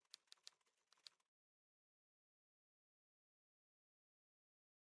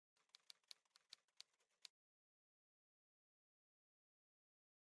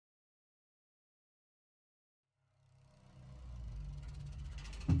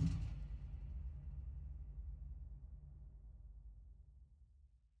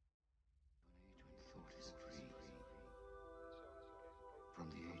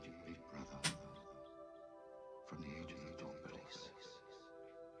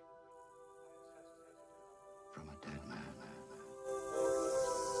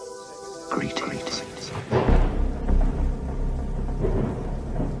Greetings.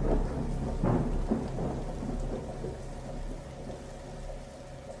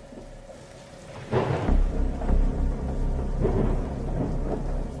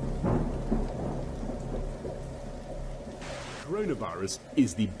 Coronavirus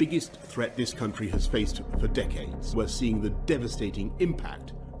is the biggest threat this country has faced for decades. We're seeing the devastating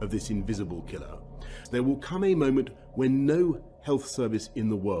impact of this invisible killer. There will come a moment when no health service in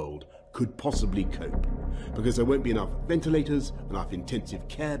the world could possibly cope, because there won't be enough ventilators, enough intensive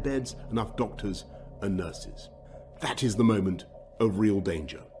care beds, enough doctors and nurses. That is the moment of real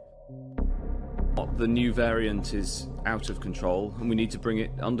danger. The new variant is out of control and we need to bring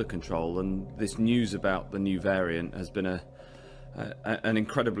it under control, and this news about the new variant has been an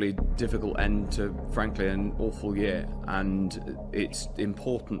incredibly difficult end to, frankly, an awful year, and it's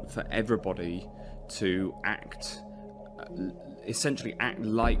important for everybody to essentially act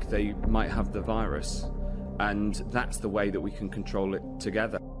like they might have the virus, and that's the way that we can control it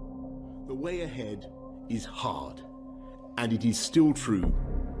together. The way ahead is hard, and it is still true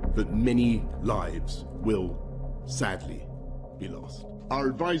that many lives will sadly be lost. Our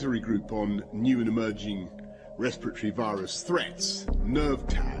advisory group on new and emerging respiratory virus threats,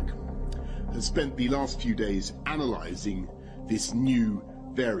 NERVTAG, has spent the last few days analysing this new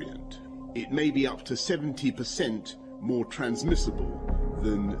variant. It may be up to 70% more transmissible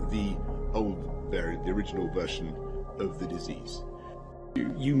than the old variant, the original version of the disease.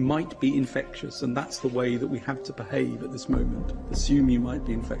 You might be infectious, and that's the way that we have to behave at this moment. Assume you might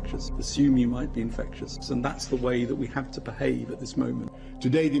be infectious. Assume you might be infectious, and that's the way that we have to behave at this moment.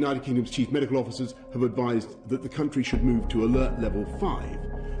 Today, the United Kingdom's chief medical officers have advised that the country should move to alert level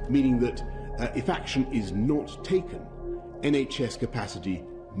 5, meaning that if action is not taken, NHS capacity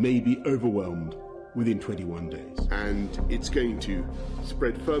may be overwhelmed within 21 days. And it's going to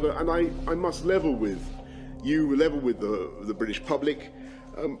spread further, and I must level with you, level with the British public.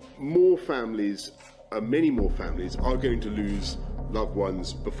 More families, many more families, are going to lose loved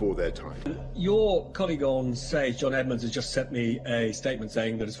ones before their time. Your colleague on SAGE, John Edmonds, has just sent me a statement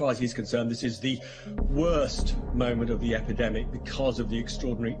saying that as far as he's concerned, this is the worst moment of the epidemic because of the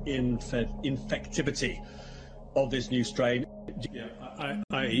extraordinary infectivity of this new strain. Yeah,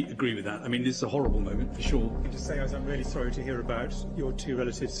 I agree with that. I mean, this is a horrible moment for sure. I can just say I'm really sorry to hear about your two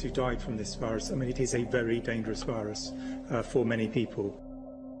relatives who died from this virus. I mean, it is a very dangerous virus for many people.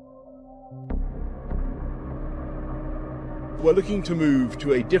 We're looking to move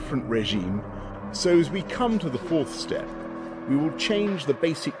to a different regime, so as we come to the fourth step, we will change the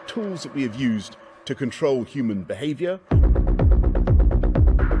basic tools that we have used to control human behaviour.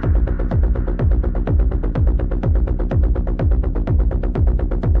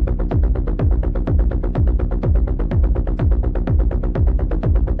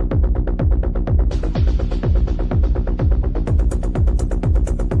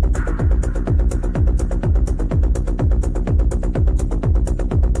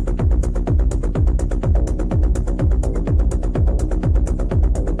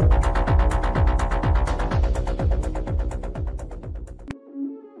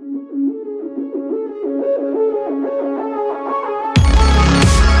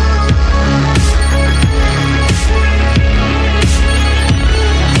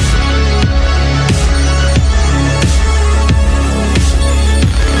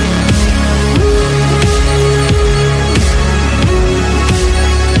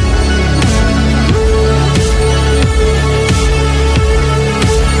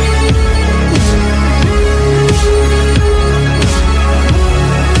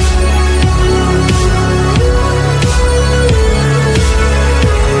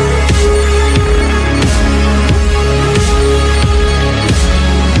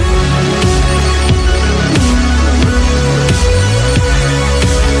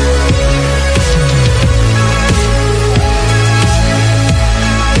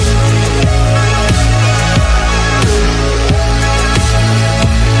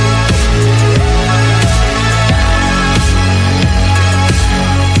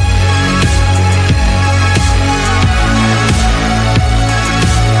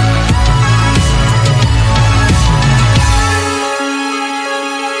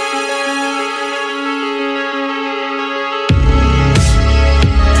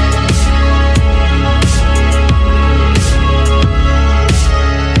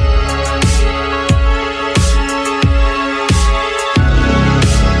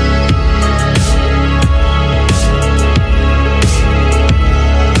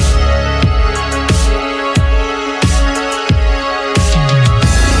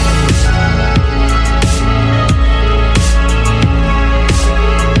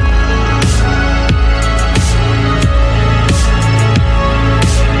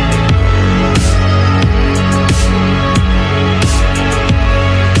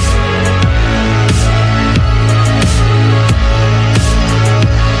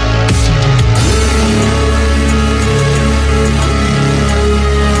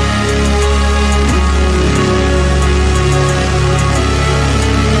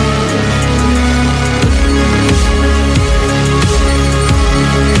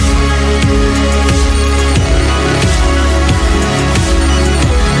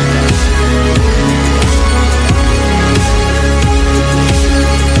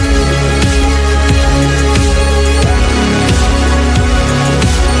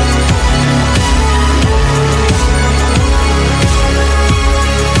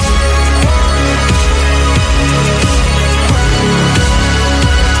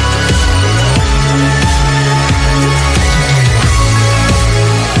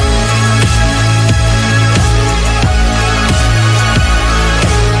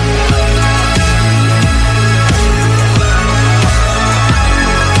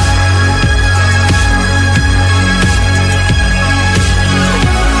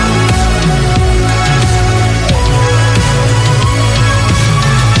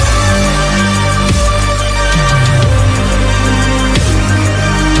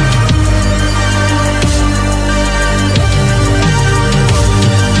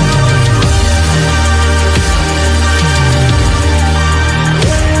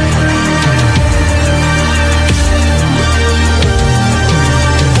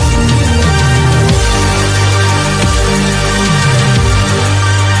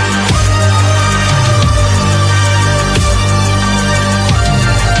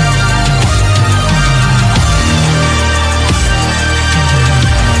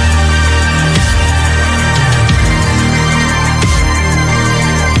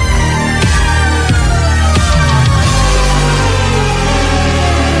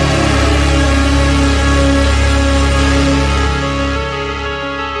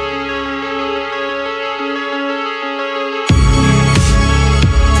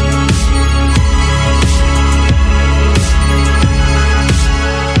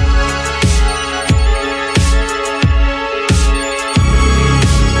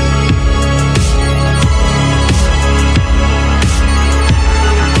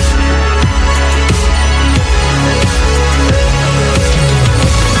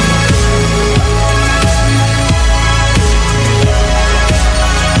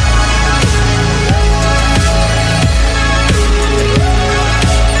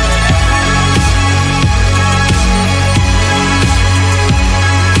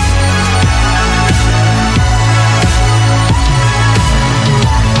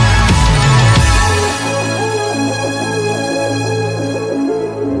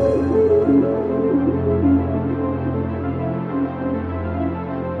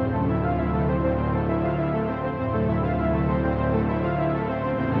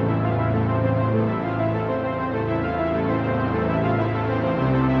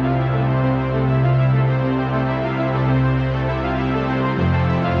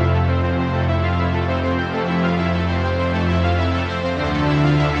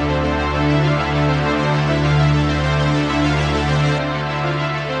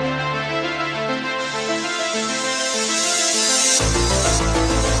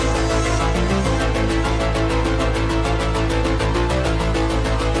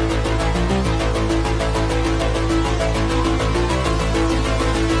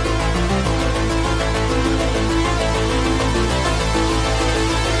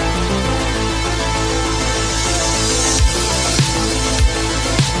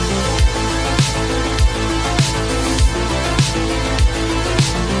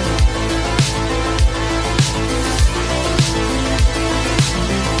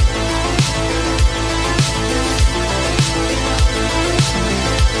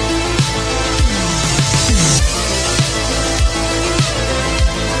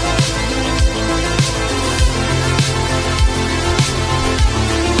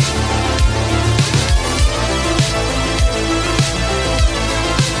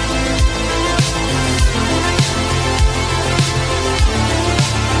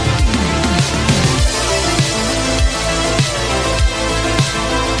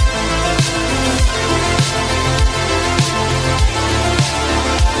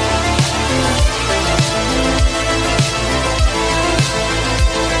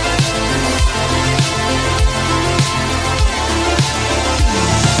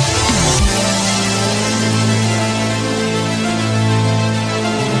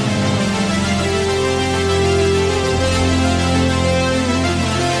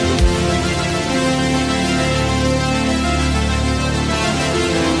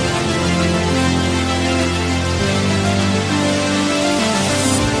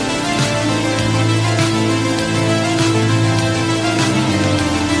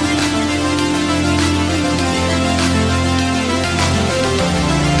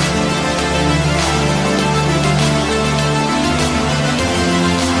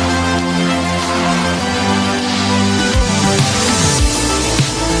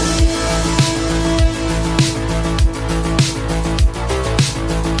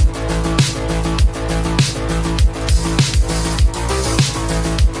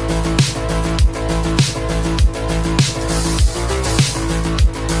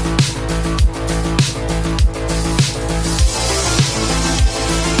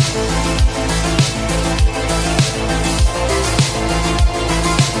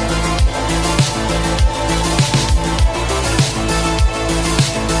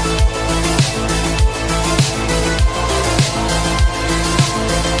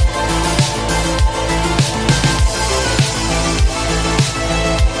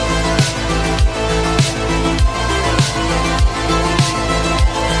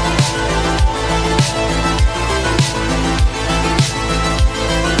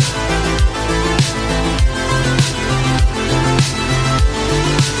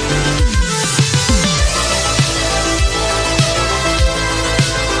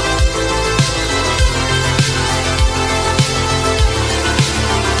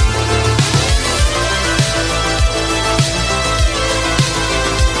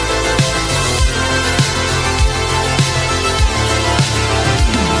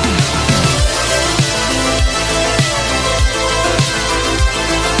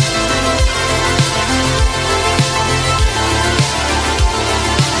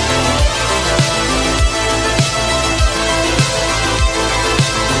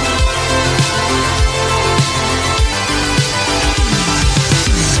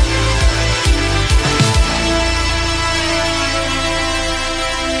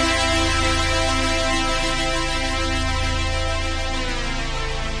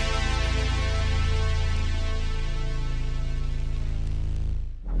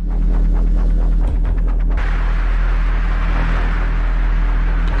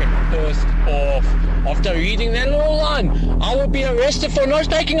 after reading that little line, I will be arrested for not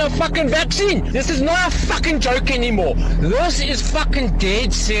taking a fucking vaccine. This is not a fucking joke anymore. This is fucking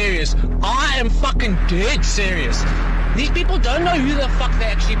dead serious. I am fucking dead serious. These people don't know who the fuck they're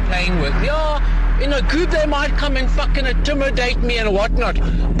actually playing with. Yeah, in a group they might come and fucking intimidate me and whatnot,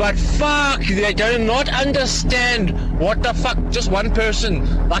 but fuck, they do not understand what the fuck just one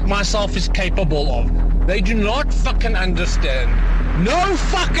person like myself is capable of. They do not fucking understand. No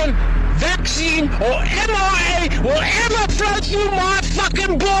fucking vaccine or mRNA will ever flow through my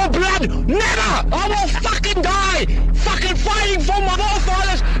fucking blood. Never! I will fucking die fucking fighting for my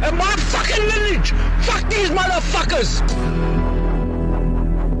forefathers and my fucking lineage. Fuck these motherfuckers!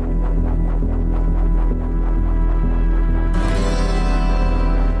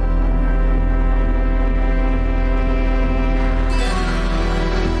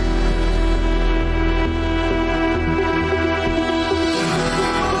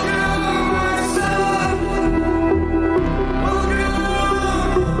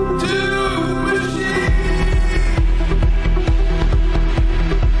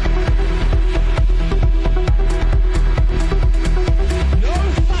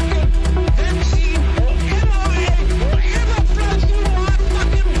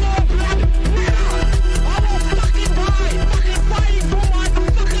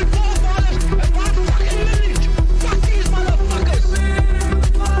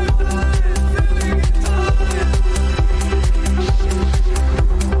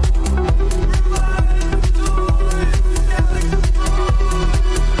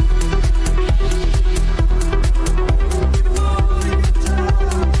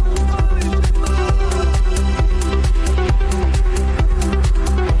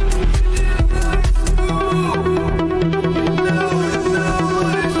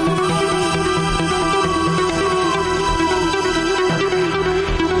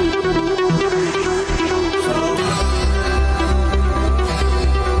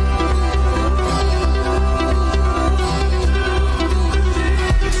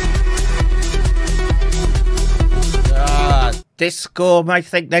 Discord may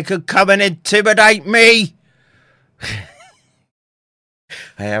think they could come and intimidate me.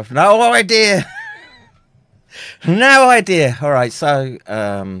 I have no idea. No idea. All right, so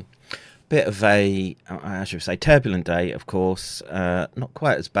bit of a, I should say, turbulent day, of course. Not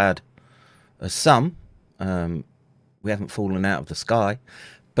quite as bad as some. We haven't fallen out of the sky,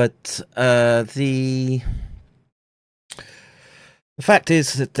 but the fact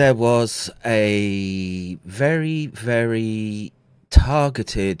is that there was a very, very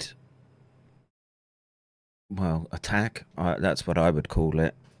targeted, well, attack, that's what I would call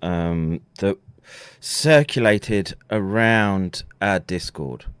it, that circulated around our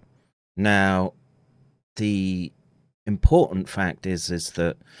Discord. Now, the important fact is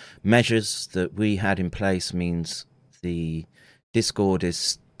that measures that we had in place means the Discord is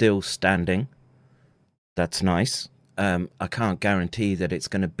still standing. That's nice. I can't guarantee that it's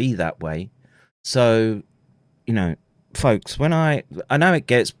going to be that way. So, you know, folks, when I know it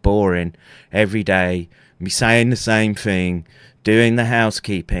gets boring every day, me saying the same thing, doing the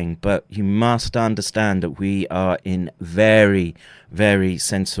housekeeping, but you must understand that we are in very, very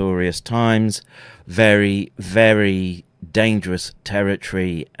censorious times, very, very dangerous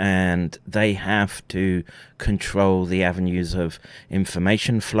territory, and they have to control the avenues of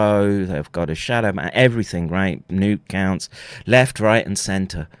information flow. They've got to shadow everything, right? Nuke counts left, right and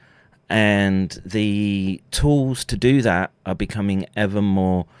center, and the tools to do that are becoming ever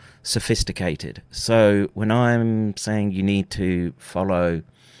more sophisticated. So when I'm saying you need to follow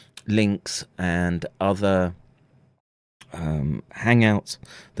links and other hangouts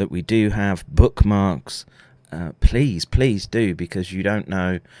that we do have, bookmarks, please do, because you don't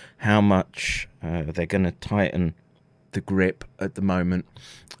know how much they're going to tighten the grip at the moment.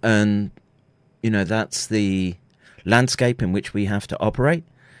 And, you know, that's the landscape in which we have to operate.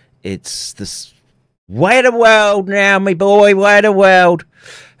 It's this way of the world now, me boy, way of the world.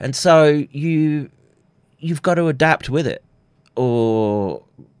 And so you've got to adapt with it, or,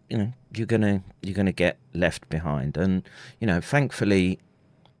 you know, you're gonna get left behind. And, you know, thankfully,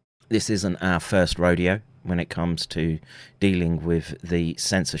 this isn't our first rodeo when it comes to dealing with the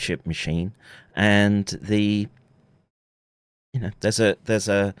censorship machine. And the, you know, there's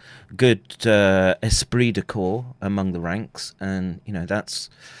a good esprit de corps among the ranks, and, you know,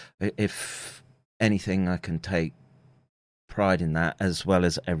 that's, if anything, I can take pride in that, as well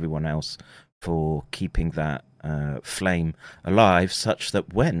as everyone else, for keeping that flame alive, such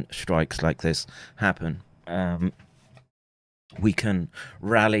that when strikes like this happen, we can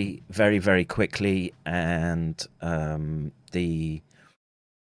rally very, very quickly. And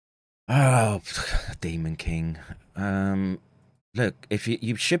Oh, Demon King. Look, if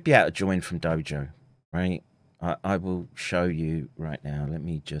you should be able to join from Dojo, right? I will show you right now. Let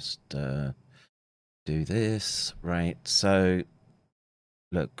me just do this, right? So,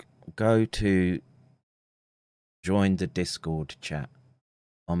 look, go to join the Discord chat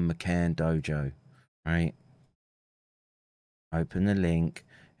on McCann Dojo, right? Open the link.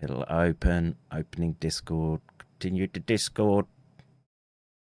 It'll opening Discord. Continue to Discord.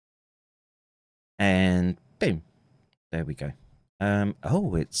 And boom. There we go.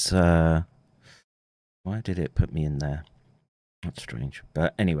 Oh, it's why did it put me in there? That's strange.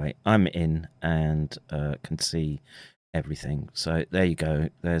 But anyway, I'm in and can see everything. So there you go.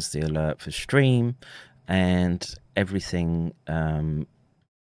 There's the alert for stream and everything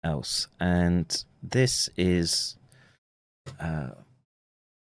else. And this is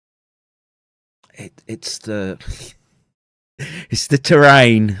it's the it's the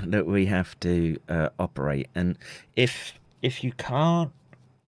terrain that we have to operate. And if you can't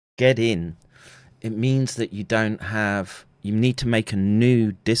get in, it means that you need to make a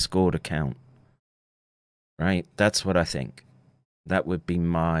new Discord account, right? That's what I think. That would be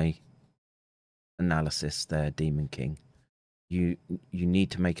my analysis there, Demon King. You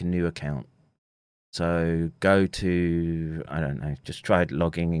need to make a new account. So go to, I don't know, just try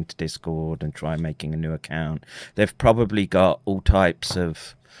logging into Discord and try making a new account. They've probably got all types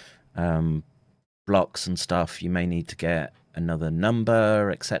of blocks and stuff. You may need to get another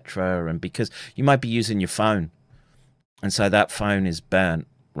number, etc. And because you might be using your phone, and so that phone is burnt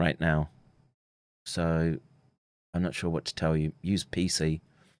right now. So I'm not sure what to tell you. Use PC.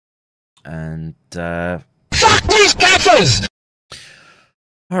 And Fuck these gaffers!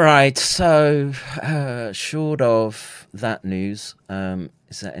 All right, so short of that news,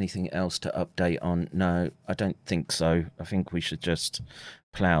 is there anything else to update on? No, I don't think so. I think we should just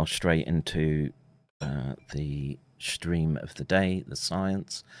plough straight into the stream of the day, the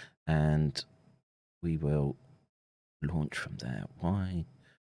science, and we will launch from there. Why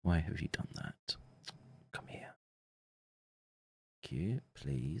have you done that? Come here. Thank you,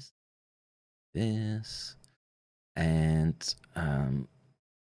 please. This and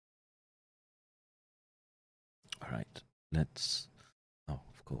all right, let's. Oh,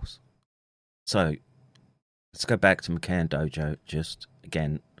 of course. So let's go back to McCann Dojo. Just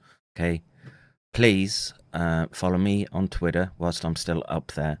again, okay. Please follow me on Twitter whilst I'm still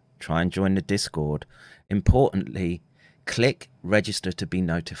up there. Try and join the Discord. Importantly, click register to be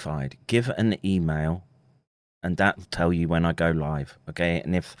notified. Give an email, and that will tell you when I go live. Okay,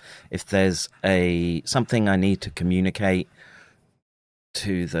 and if there's something I need to communicate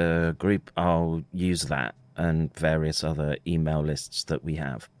to the group, I'll use that and various other email lists that we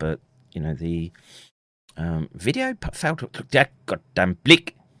have. But you know, the video failed to goddamn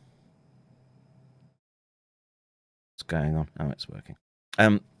bleak. What's going on? Oh, it's working.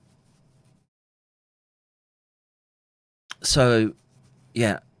 So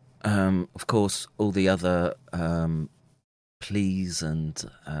yeah, of course, all the other pleas and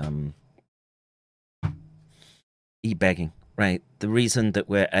e-begging, right? The reason that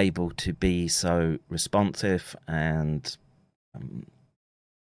we're able to be so responsive and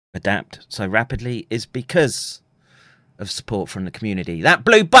adapt so rapidly is because of support from the community. That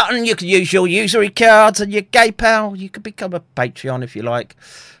blue button, you can use your usury cards and your gay pal. You could become a Patreon if you like.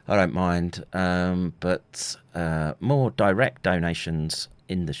 I don't mind. But more direct donations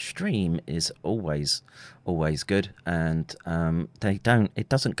in the stream is always good. And it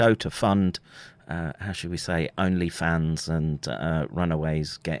doesn't go to fund, how should we say, OnlyFans and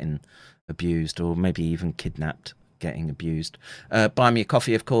runaways getting abused, or maybe even kidnapped getting abused. Buy me a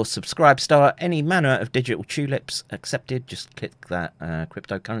coffee, of course. Subscribe star, any manner of digital tulips accepted. Just click that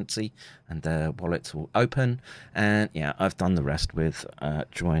cryptocurrency and the wallets will open. And yeah, I've done the rest with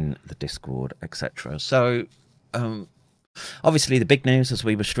join the Discord, etc. So obviously the big news, as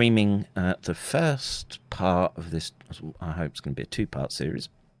we were streaming the first part of this, I hope it's going to be a 2-part series,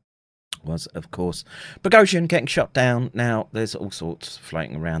 was of course Bogosian getting shot down. Now there's all sorts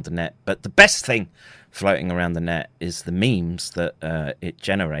floating around the net, but the best thing floating around the net is the memes that it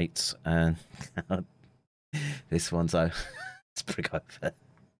generates. And this one's it's pretty good.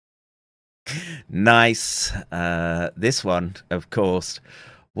 Nice. This one, of course,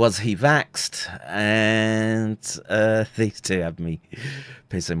 was he vaxxed? And these two have me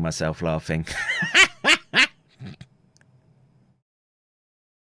pissing myself laughing.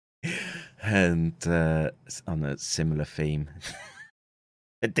 And on a similar theme.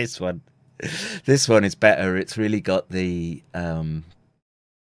 This one is better. It's really got the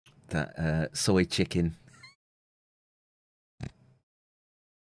that soy chicken.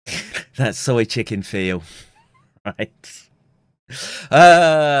 That soy chicken feel. Right.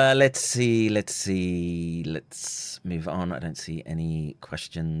 Let's see. Let's move on. I don't see any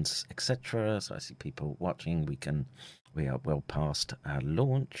questions, etc. So I see people watching. We are well past our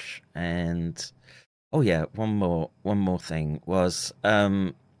launch. And oh yeah, one more thing was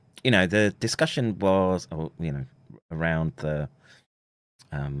the discussion was around the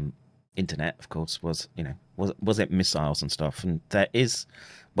internet, of course, was was it missiles and stuff, and there is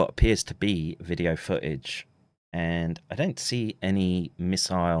what appears to be video footage, and I don't see any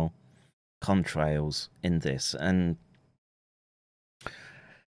missile contrails in this, and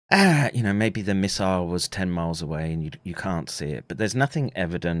maybe the missile was 10 miles away and you can't see it, but there's nothing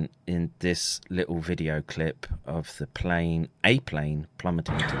evident in this little video clip of a plane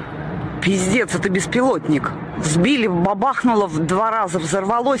plummeting to the ground. Пиздец, это беспилотник. Сбили, бабахнуло в 2 раза,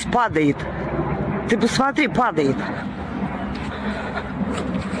 взорвалось, падает. Ты посмотри, падает.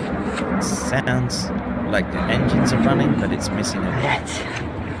 Sounds like the engines are running, but it's missing a... Блять.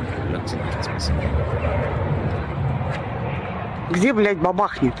 Looks like it's missing a... Где, блядь,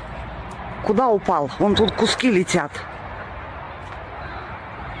 бабахнет? Куда упал? Вон тут куски летят.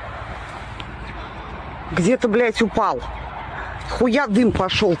 Где-то, блядь, упал. Хуя дым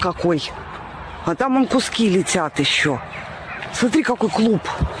пошел какой. А там вон куски летят еще. Смотри, какой клуб.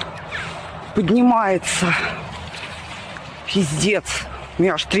 Поднимается. Пиздец.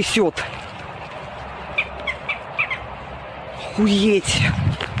 Меня аж трясет. Охуеть.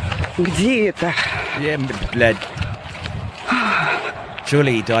 Где это? Блядь.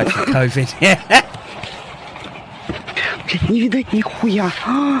 Surely he died from COVID. Блядь, не видать нихуя.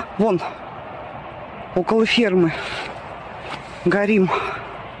 Вон, около фермы. Горим.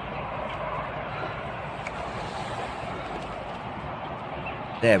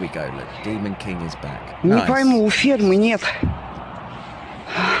 There we go, look. Demon King is back. Не Nice. пойму, у фермы нет.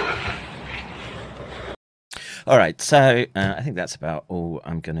 All right, so I think that's about all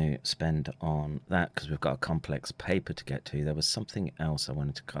I'm going to spend on that because we've got a complex paper to get to. There was something else I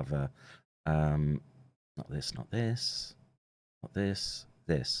wanted to cover. Not this.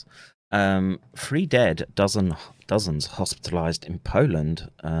 3 dead, dozens hospitalized in Poland.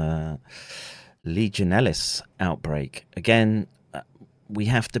 Legionellis outbreak. Again, we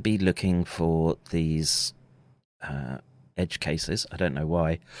have to be looking for these edge cases. I don't know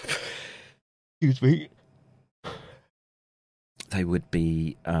why. Excuse me. They would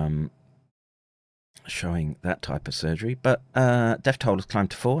be showing that type of surgery. But death toll has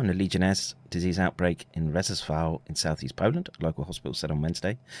climbed to 4 in a Legionnaires disease outbreak in Rzeszów in southeast Poland. A local hospital said on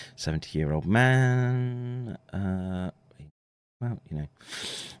Wednesday. 70-year-old man.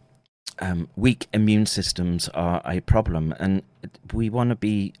 Weak immune systems are a problem. And we want to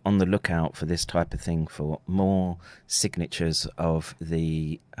be on the lookout for this type of thing, for more signatures of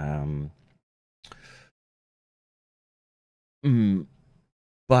the...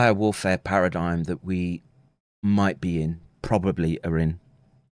 biowarfare paradigm that we might be in, probably are in,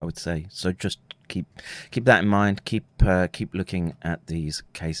 I would say. So just keep that in mind. Keep looking at these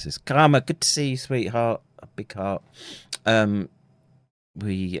cases. Karma, good to see you, sweetheart. A big heart.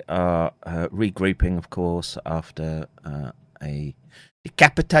 We are regrouping, of course, after a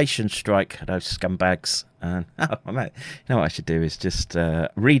decapitation strike. Those scumbags. And you know what I should do is just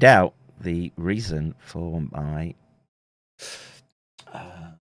read out the reason for my.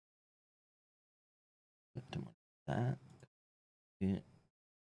 That. Yeah.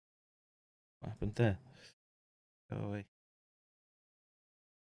 What happened there? Go away.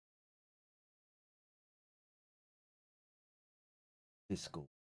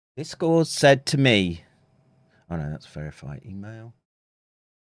 Discord said to me. Oh no, that's verified email.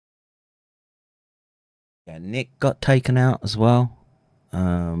 Yeah, Nick got taken out as well.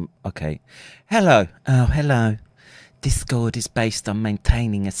 Okay. Hello. Oh, hello. Discord is based on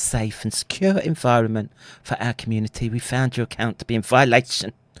maintaining a safe and secure environment for our community. We found your account to be in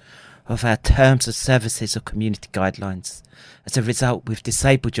violation of our terms of services or community guidelines. As a result, we've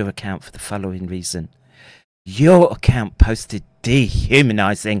disabled your account for the following reason. Your account posted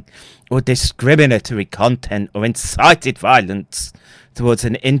dehumanizing or discriminatory content or incited violence towards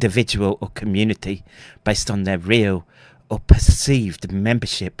an individual or community based on their real or perceived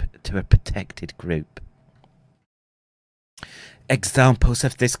membership to a protected group. Examples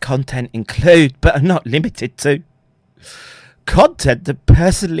of this content include, but are not limited to, content that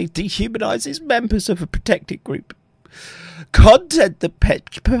personally dehumanizes members of a protected group, content that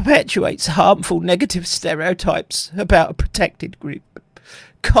perpetuates harmful negative stereotypes about a protected group,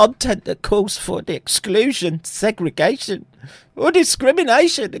 content that calls for the exclusion, segregation, or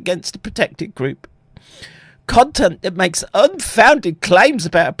discrimination against a protected group, content that makes unfounded claims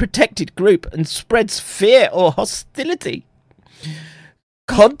about a protected group and spreads fear or hostility,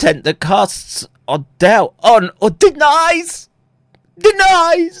 content that casts a doubt on or denies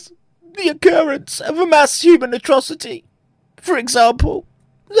the occurrence of a mass human atrocity. For example,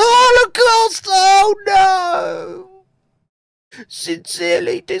 the Holocaust. Oh no!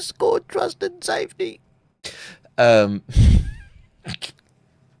 Sincerely, Discord, trust and safety. How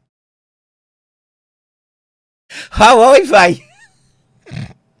are they?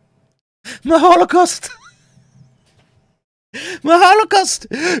 My Holocaust. My Holocaust.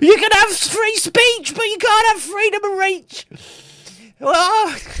 You can have free speech, but you can't have freedom of reach.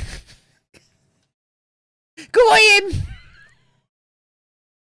 Oh. Go on.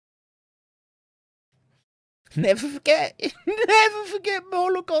 Never forget my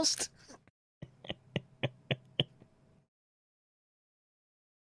Holocaust.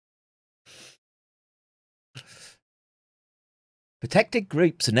 Protected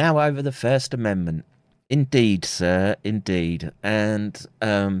groups are now over the First Amendment. Indeed, sir, indeed. And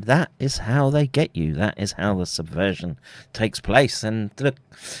that is how they get you. That is how the subversion takes place. And the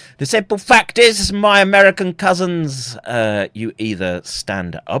simple fact is, my American cousins, you either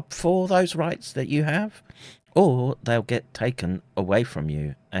stand up for those rights that you have, or they'll get taken away from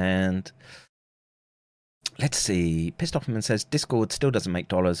you. And let's see. Pissed Off Man says, Discord still doesn't make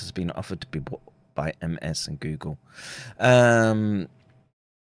dollars, has been offered to be bought by MS and Google.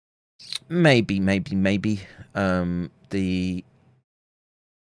 Maybe.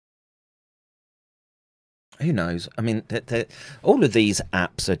 Who knows? I mean, all of these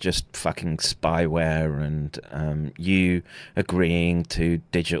apps are just fucking spyware, and you agreeing to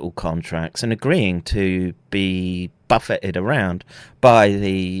digital contracts and agreeing to be buffeted around by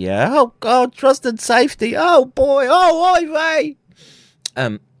the oh god, trust and safety. Oh boy, oh oi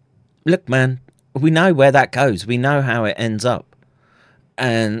vey. Look, man, we know where that goes. We know how it ends up,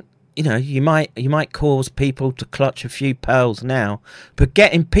 and you know, you might cause people to clutch a few pearls now, but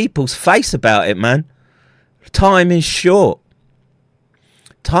get in people's face about it, man. Time is short.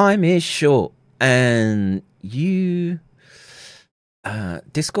 Time is short, and you.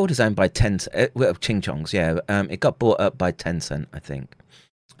 Discord is owned by Tencent. Well, Ching Chongs, yeah. It got bought up by Tencent, I think.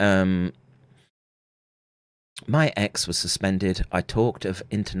 My ex was suspended. I talked of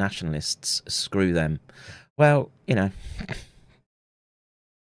internationalists. Screw them. Well, you know.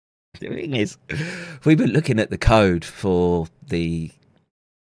 The thing is, we were looking at the code for the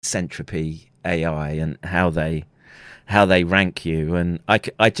Centropy AI and how they rank you, and I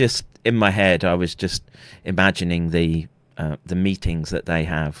just in my head I was just imagining the meetings that they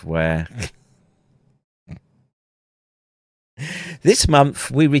have where this month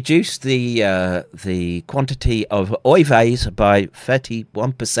we reduced the quantity of oives by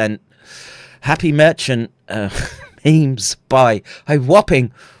 31%. Happy merchant memes by a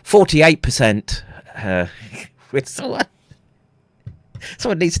whopping 48%. With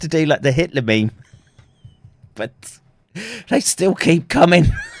someone needs to do like the Hitler meme, but they still keep coming.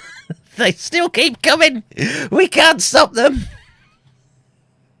 They still keep coming. We can't stop them.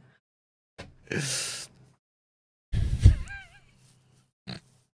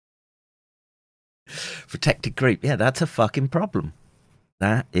 Protected group, yeah, that's a fucking problem.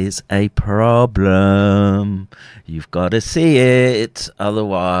 That is a problem. You've got to see it.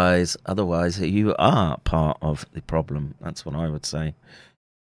 Otherwise you are part of the problem. That's what I would say.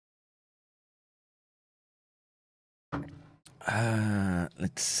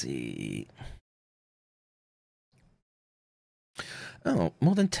 Let's see. Oh,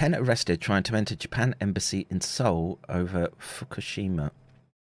 more than 10 arrested trying to enter Japan embassy in Seoul over Fukushima.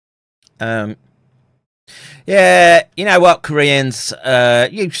 Yeah, you know what, Koreans?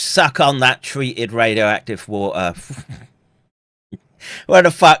 You suck on that treated radioactive water. What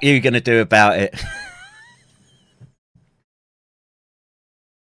the fuck are you going to do about it?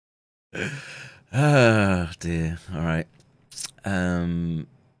 Oh, dear. All right.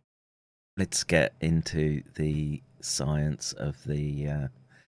 Let's get into the science of the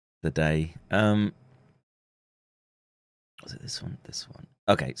day. Was it this one? This one.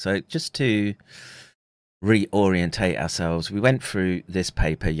 Okay, so just to reorientate ourselves, we went through this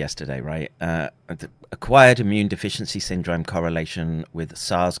paper yesterday, right? The acquired immune deficiency syndrome correlation with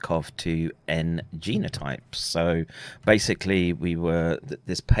SARS-CoV-2 N genotypes. So basically,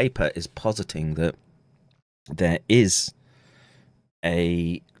 this paper is positing that there is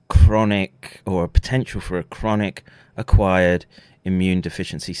a chronic or a potential for a chronic acquired immune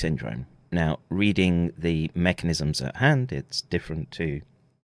deficiency syndrome. Now, reading the mechanisms at hand, it's different to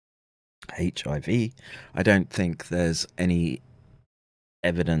HIV. I don't think there's any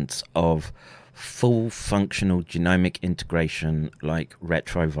evidence of full functional genomic integration like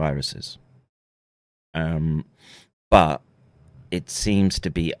retroviruses. But it seems to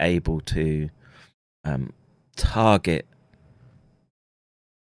be able to target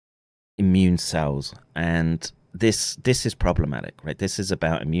immune cells, and this is problematic, right? This is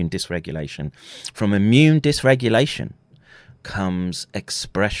about immune dysregulation. From immune dysregulation comes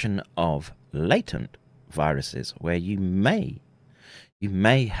expression of latent viruses, where you may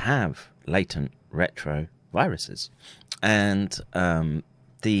have latent retroviruses. And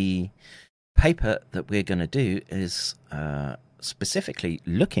the paper that we're going to do is specifically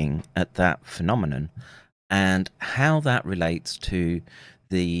looking at that phenomenon and how that relates to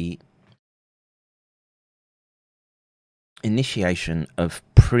the initiation of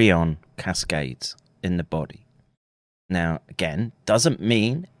PRION cascades in the body. Now, again, doesn't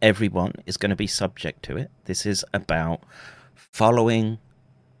mean everyone is going to be subject to it. This is about following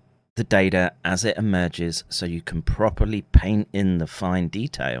the data as it emerges so you can properly paint in the fine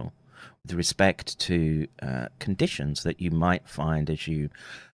detail with respect to conditions that you might find as you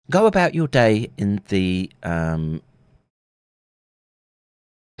go about your day in the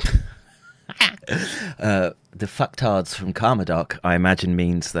the fucktards from Karmadoc, I imagine,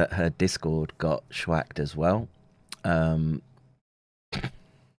 means that her Discord got schwacked as well. I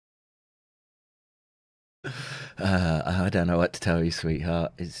don't know what to tell you,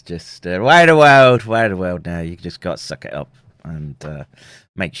 sweetheart. It's just why the world now. You just got to suck it up and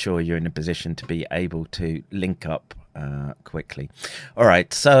make sure you're in a position to be able to link up quickly. All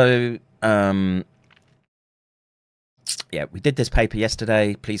right, so yeah, we did this paper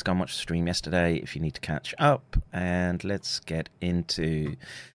yesterday. Please go and watch the stream yesterday if you need to catch up. And let's get into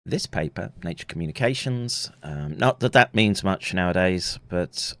this paper, Nature Communications. Not that that means much nowadays,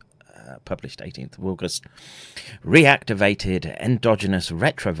 but published 18th of August. Reactivated endogenous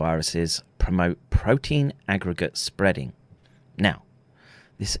retroviruses promote protein aggregate spreading. Now,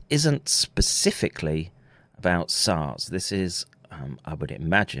 this isn't specifically about SARS. This is, I would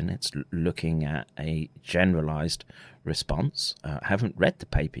imagine, it's looking at a generalized response. I haven't read the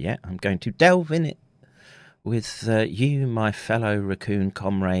paper yet. I'm going to delve in it with you, my fellow raccoon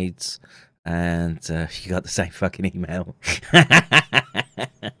comrades, and you got the same fucking email.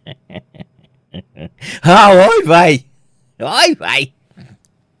 Oh, oi, mate!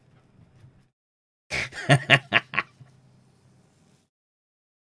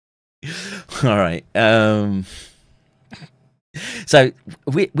 All right. So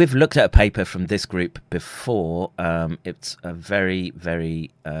we've looked at a paper from this group before. It's a very,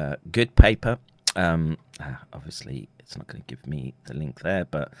 very good paper. Obviously, it's not going to give me the link there,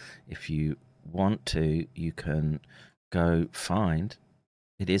 but if you want to, you can go find.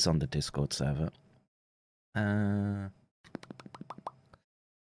 It is on the Discord server.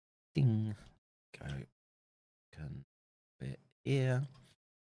 Ding. Go. Can bit here.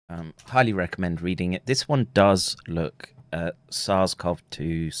 Highly recommend reading it. This one does look at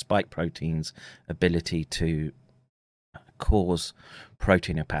SARS-CoV-2 spike protein's ability to cause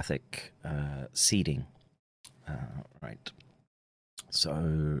proteinopathic seeding. Right.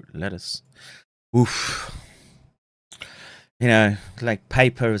 So let us. Oof. You know, like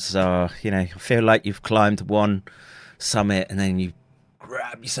papers are, you know, feel like you've climbed one summit and then you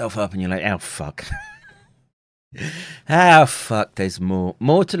grab yourself up and you're like, oh, fuck. Oh, fuck, there's more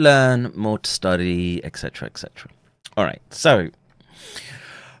to learn, more to study, etc., etc. All right, so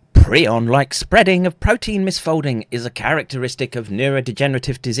PRION-like spreading of protein misfolding is a characteristic of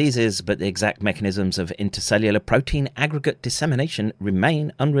neurodegenerative diseases, but the exact mechanisms of intercellular protein aggregate dissemination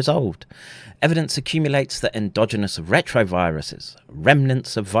remain unresolved. Evidence accumulates that endogenous retroviruses,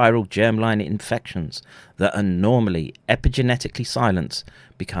 remnants of viral germline infections that are normally epigenetically silenced,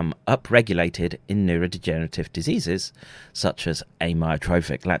 become upregulated in neurodegenerative diseases such as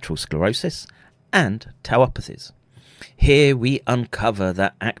amyotrophic lateral sclerosis and tauopathies. Here we uncover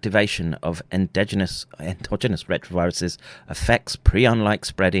that activation of endogenous retroviruses affects PRION-like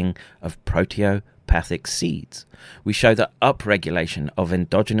spreading of proteopathic seeds. We show that upregulation of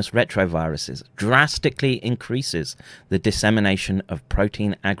endogenous retroviruses drastically increases the dissemination of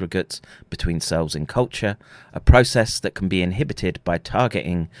protein aggregates between cells in culture, a process that can be inhibited by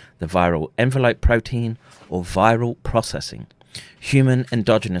targeting the viral envelope protein or viral processing. Human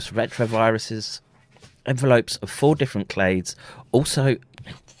endogenous retroviruses envelopes of 4 different clades also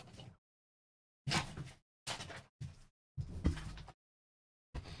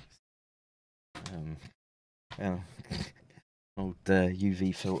old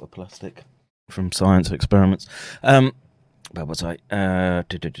UV filter plastic from science experiments where was I? 4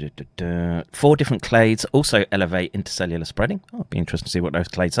 different clades also elevate intercellular spreading. Oh, it'll be interesting to see what those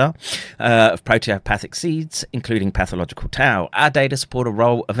clades are. Of proteopathic seeds, including pathological tau. Our data support a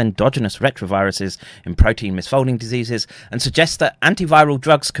role of endogenous retroviruses in protein misfolding diseases and suggest that antiviral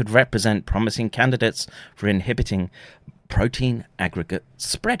drugs could represent promising candidates for inhibiting protein aggregate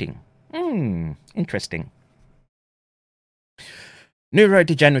spreading. Interesting.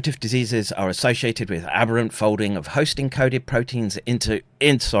 Neurodegenerative diseases are associated with aberrant folding of host-encoded proteins into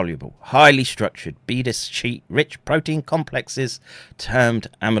insoluble, highly structured, Bedas sheet-rich protein complexes termed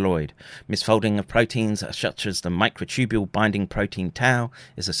amyloid. Misfolding of proteins such as the microtubule-binding protein tau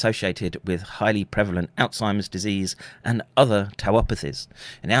is associated with highly prevalent Alzheimer's disease and other tauopathies.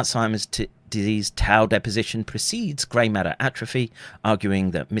 In Alzheimer's disease, tau deposition precedes grey matter atrophy,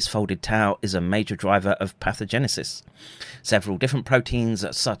 arguing that misfolded tau is a major driver of pathogenesis. Several different proteins,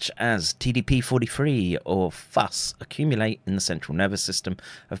 such as TDP-43 or FUS, accumulate in the central nervous system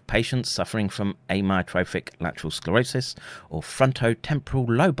of patients suffering from amyotrophic lateral sclerosis or frontotemporal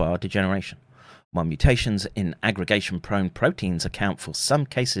lobar degeneration. While mutations in aggregation-prone proteins account for some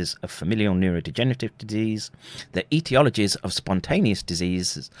cases of familial neurodegenerative disease, the etiologies of spontaneous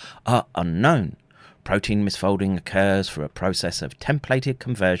diseases are unknown. Protein misfolding occurs through a process of templated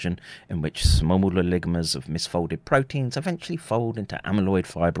conversion in which smaller oligomers of misfolded proteins eventually fold into amyloid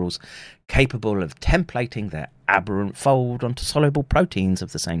fibrils capable of templating their aberrant fold onto soluble proteins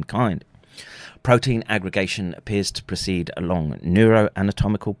of the same kind. Protein aggregation appears to proceed along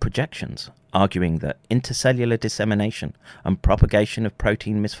neuroanatomical projections, arguing that intercellular dissemination and propagation of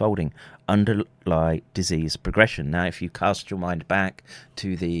protein misfolding underlie disease progression. Now, if you cast your mind back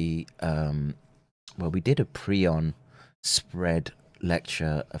to the we did a PRION spread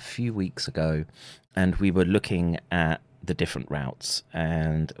lecture a few weeks ago, and we were looking at the different routes,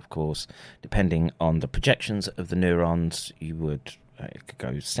 and of course, depending on the projections of the neurons, you would it could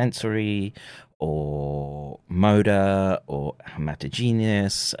go sensory or motor or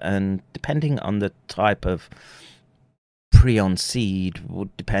hematogenous, and depending on the type of prion seed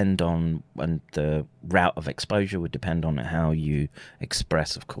would depend on, and the route of exposure would depend on how you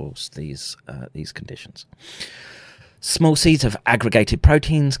express, of course, these conditions. Small seeds of aggregated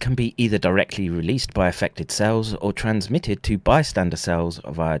proteins can be either directly released by affected cells or transmitted to bystander cells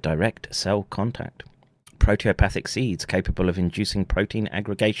via direct cell contact. Proteopathic seeds capable of inducing protein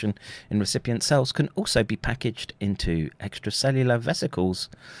aggregation in recipient cells can also be packaged into extracellular vesicles,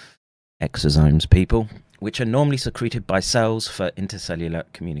 exosomes, people, which are normally secreted by cells for intercellular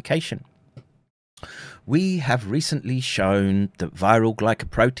communication. We have recently shown that viral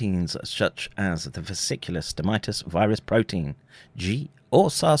glycoproteins such as the vesicular stomatous virus protein, G, or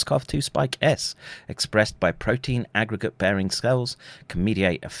SARS-CoV-2 spike S, expressed by protein aggregate-bearing cells, can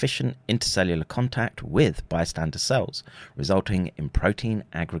mediate efficient intercellular contact with bystander cells, resulting in protein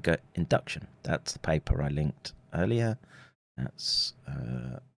aggregate induction. That's the paper I linked earlier. That's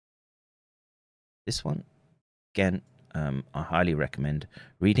this one. Again, I highly recommend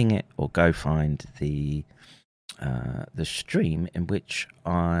reading it, or go find the stream in which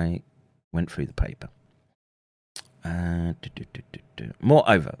I went through the paper.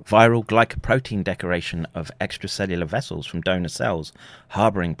 Moreover, viral glycoprotein decoration of extracellular vessels from donor cells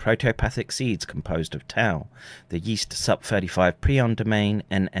harboring proteopathic seeds composed of tau, the yeast SUP35 prion domain,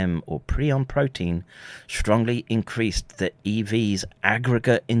 NM or prion protein, strongly increased the EV's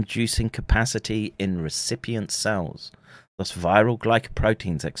aggregate inducing capacity in recipient cells. Thus, viral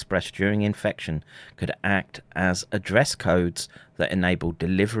glycoproteins expressed during infection could act as address codes that enable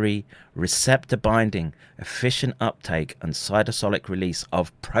delivery, receptor binding, efficient uptake, and cytosolic release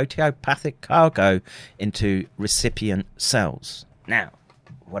of proteopathic cargo into recipient cells. Now,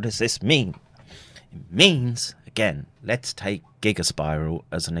 what does this mean? It means, again, let's take Gigaspiral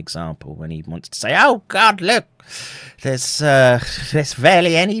as an example when he wants to say, oh God, look, there's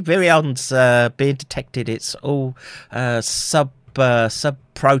barely any virions being detected. It's all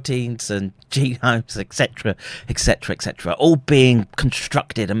sub-proteins and genomes, etc., etc., etc., all being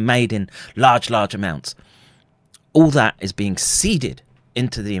constructed and made in large amounts. All that is being seeded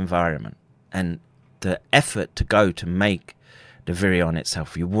into the environment, and the effort to go to make the virion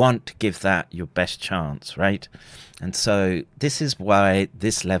itself, you want to give that your best chance, right? And so this is why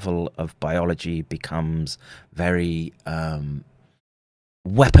this level of biology becomes very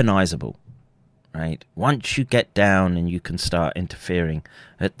weaponizable, right? Once you get down and you can start interfering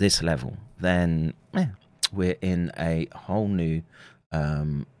at this level, then we're in a whole new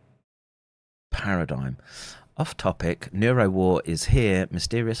paradigm. Off topic, neurowar is here.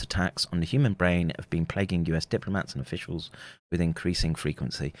 Mysterious attacks on the human brain have been plaguing US diplomats and officials with increasing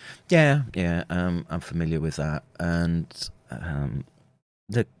frequency. Yeah, I'm familiar with that. And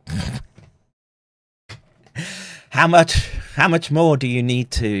the how much more do you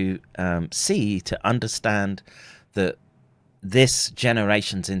need to see to understand that this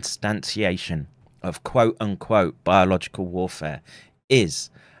generation's instantiation of quote unquote biological warfare is,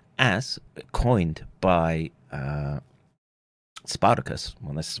 as coined by Spartacus,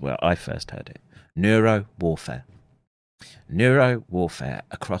 well, this is where I first heard it, neuro warfare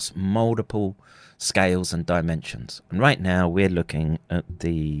across multiple scales and dimensions. And right now we're looking at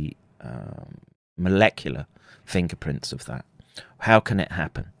the molecular fingerprints of that. How can it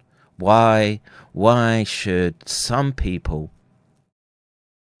happen? Why should some people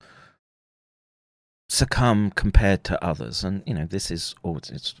succumb compared to others? And this is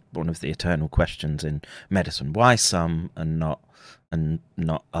it's one of the eternal questions in medicine. Why some and not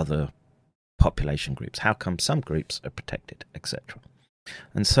other population groups? How come some groups are protected, etc.?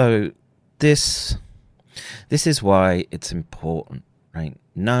 And so this is why it's important, right?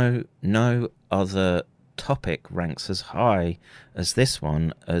 No other topic ranks as high as this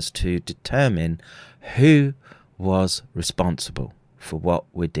one as to determine who was responsible for what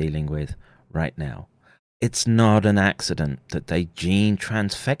we're dealing with right now. It's not an accident that they gene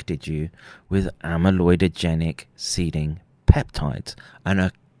transfected you with amyloidogenic seeding peptides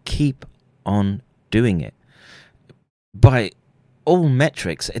and keep on doing it. By all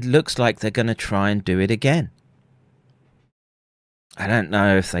metrics, it looks like they're going to try and do it again. I don't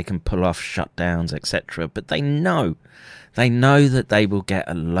know if they can pull off shutdowns, etc., but they know that they will get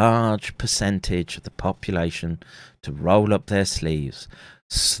a large percentage of the population to roll up their sleeves,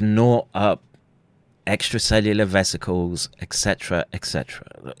 snort up extracellular vesicles, etc.,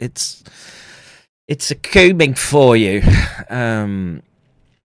 etc. It's a combing for you.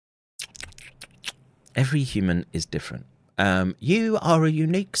 Every human is different. You are a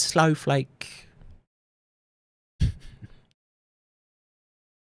unique snowflake.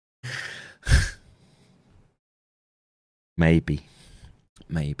 Maybe,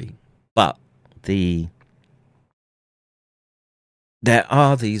 but there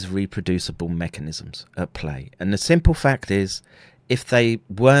are these reproducible mechanisms at play, and the simple fact is, if they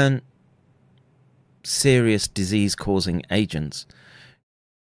weren't serious disease-causing agents,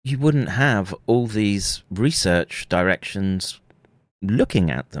 you wouldn't have all these research directions looking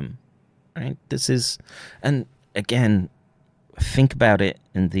at them, right? And again, think about it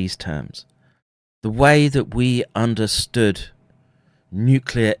in these terms. The way that we understood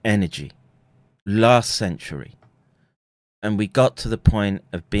nuclear energy last century, and we got to the point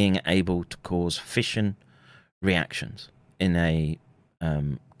of being able to cause fission reactions in a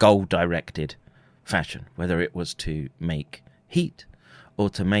goal-directed fashion, whether it was to make heat or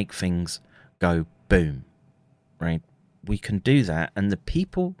to make things go boom, right? We can do that, and the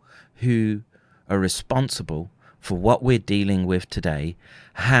people who are responsible for what we're dealing with today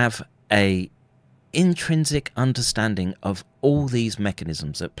have a intrinsic understanding of all these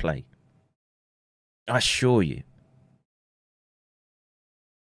mechanisms at play. I assure you.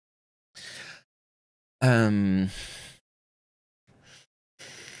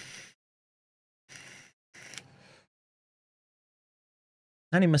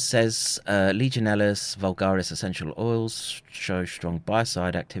 Animus says Legionella vulgaris essential oils show strong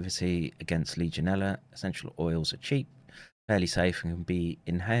biocide activity against Legionella. Essential oils are cheap, fairly safe, and can be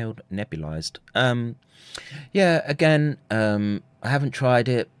inhaled, nebulized. Yeah, again, I haven't tried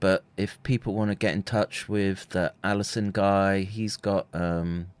it, but if people want to get in touch with the Allison guy, he's got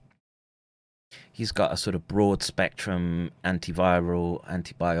a sort of broad spectrum antiviral,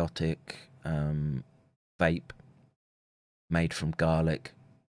 antibiotic vape made from garlic.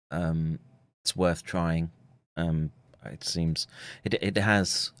 It's worth trying. It seems it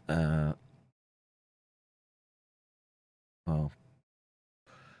has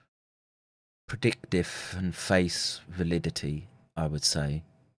predictive and face validity, I would say.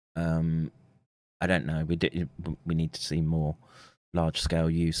 I don't know. We need to see more large scale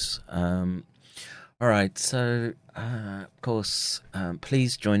use. All right, so of course,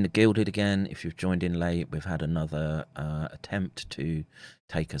 please join the Gilded again. If you've joined in late, we've had another attempt to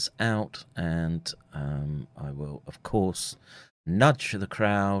take us out, and I will, of course, nudge the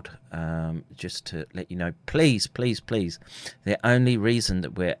crowd just to let you know, please, the only reason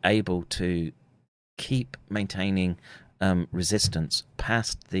that we're able to keep maintaining resistance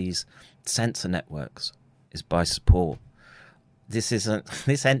past these sensor networks is by support.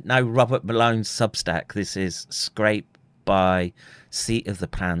 This ain't no Robert Malone Substack. This is scraped by seat of the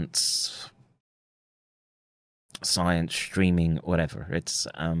pants science, streaming, whatever. It's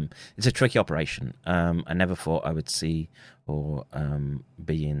a tricky operation. I never thought I would see or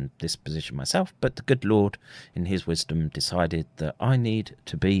be in this position myself, but the good Lord, in his wisdom, decided that I need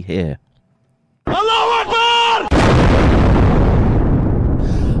to be here. Allahu Akbar!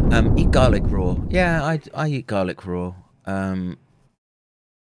 Eat garlic raw. Yeah, I eat garlic raw.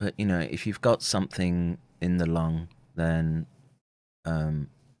 But, you know, if you've got something in the lung, then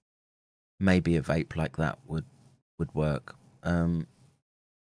maybe a vape like that would work. I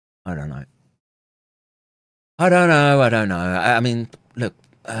don't know. I don't know. I mean, look,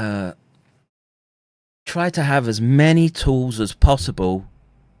 try to have as many tools as possible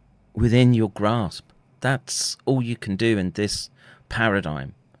within your grasp. That's all you can do in this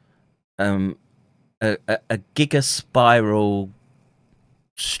paradigm. A giga spiral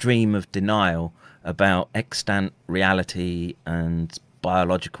stream of denial about extant reality and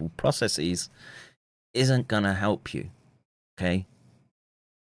biological processes isn't going to help you. Okay?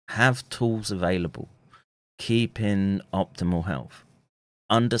 Have tools available. Keep in optimal health.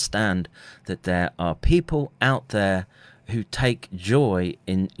 Understand that there are people out there who take joy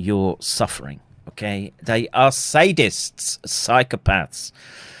in your suffering. Okay? They are sadists, psychopaths,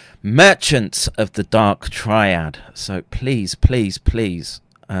 merchants of the dark triad. So please, please, please,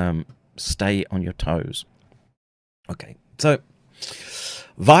 stay on your toes. Okay, so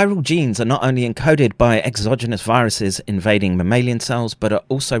viral genes are not only encoded by exogenous viruses invading mammalian cells, but are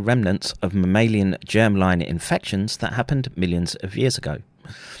also remnants of mammalian germline infections that happened millions of years ago.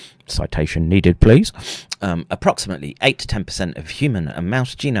 Citation needed, please. Approximately 8 to 10% of human and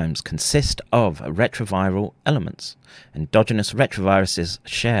mouse genomes consist of retroviral elements. Endogenous retroviruses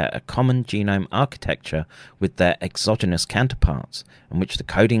share a common genome architecture with their exogenous counterparts, in which the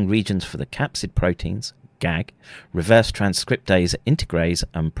coding regions for the capsid proteins, GAG, reverse transcriptase integrase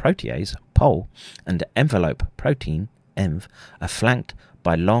and protease, POL, and envelope protein, ENV, are flanked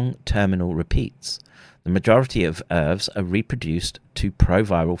by long terminal repeats. The majority of ERVs are reproduced to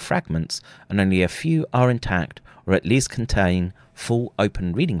proviral fragments, and only a few are intact or at least contain full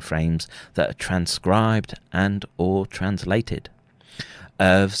open reading frames that are transcribed and or translated.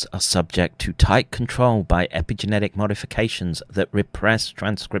 ERVs are subject to tight control by epigenetic modifications that repress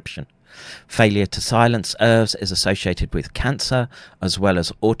transcription. Failure to silence ERVs is associated with cancer as well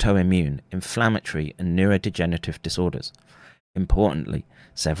as autoimmune, inflammatory and neurodegenerative disorders. Importantly,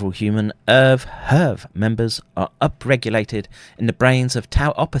 several human HERV members are upregulated in the brains of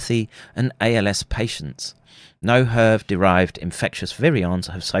tauopathy and ALS patients. No HERV-derived infectious virions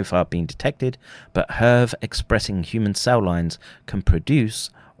have so far been detected, but HERV-expressing human cell lines can produce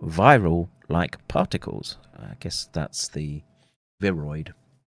viral-like particles. I guess that's the viroid.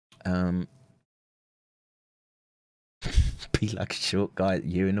 Be like a short guy at the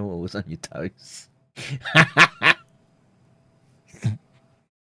urinal, always on your toes.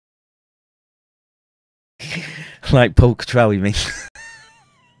 Like Paul Cottrell, you mean?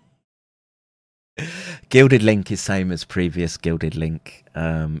 Gilded Link is same as previous Gilded Link.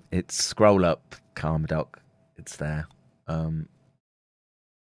 It's scroll up, Karmadoc. It's there. Oh,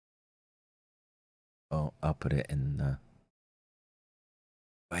 I'll put it in the...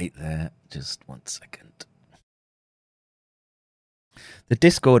 Wait there, just 1 second. The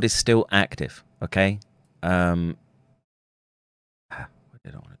Discord is still active, okay? Where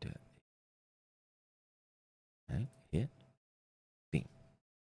did I want to do it? Okay, here. Ding.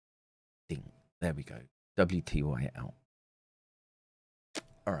 Ding. There we go. WTYL.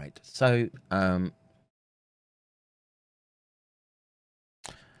 All right, so...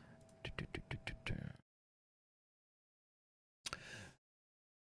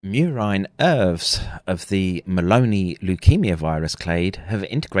 murine ERVs of the Maloney leukemia virus clade have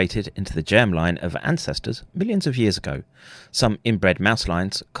integrated into the germline of ancestors millions of years ago. Some inbred mouse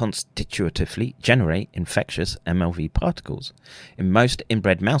lines constitutively generate infectious MLV particles. In most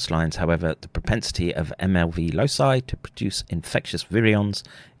inbred mouse lines, however, the propensity of MLV loci to produce infectious virions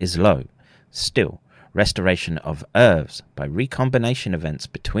is low. Still, restoration of ERVs by recombination events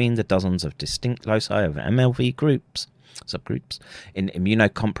between the dozens of distinct loci of MLV subgroups in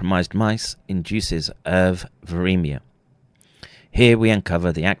immunocompromised mice induces ERV viremia. Here we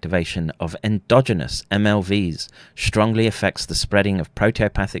uncover the activation of endogenous MLVs strongly affects the spreading of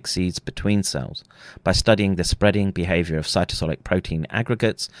proteopathic seeds between cells. By studying the spreading behavior of cytosolic protein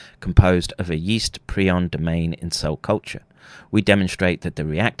aggregates composed of a yeast PRION domain in cell culture, we demonstrate that the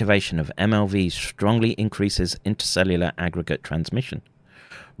reactivation of MLVs strongly increases intercellular aggregate transmission.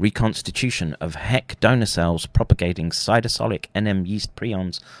 Reconstitution of HEC donor cells propagating cytosolic NM yeast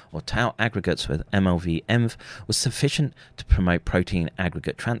prions or tau aggregates with MLV-ENV was sufficient to promote protein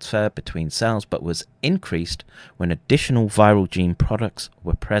aggregate transfer between cells, but was increased when additional viral gene products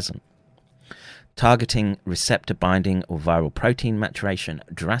were present. Targeting receptor binding or viral protein maturation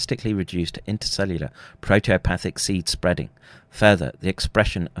drastically reduced intercellular proteopathic seed spreading. Further, the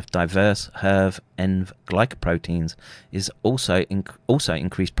expression of diverse HERV-ENV glycoproteins is also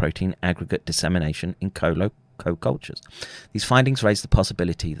increased protein aggregate dissemination in co-cultures. These findings raise the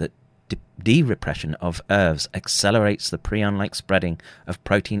possibility that de-repression of ERVs accelerates the prion-like spreading of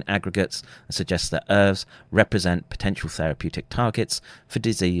protein aggregates and suggests that ERVs represent potential therapeutic targets for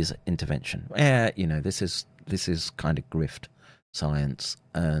disease intervention. Yeah, you know, this is kind of grift science,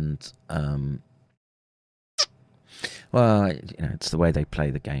 and well, you know, it's the way they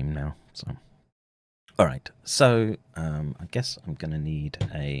play the game now. So, all right. So, I guess I'm going to need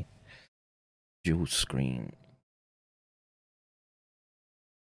a dual screen.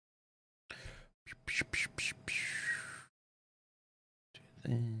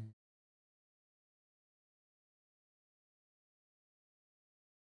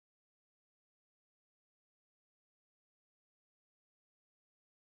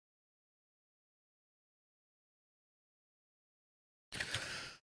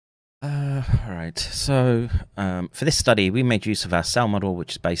 All right, so for this study, we made use of our cell model,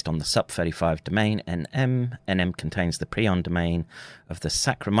 which is based on the SUP35 domain NM. NM contains the prion domain of the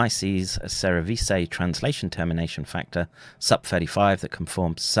Saccharomyces cerevisiae translation termination factor, SUP35, that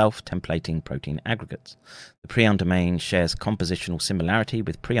conforms self-templating protein aggregates. The prion domain shares compositional similarity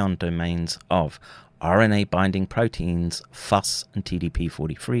with prion domains of RNA-binding proteins FUS and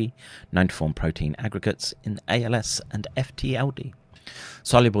TDP43, known to form protein aggregates in ALS and FTLD.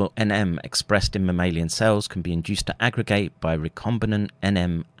 Soluble NM expressed in mammalian cells can be induced to aggregate by recombinant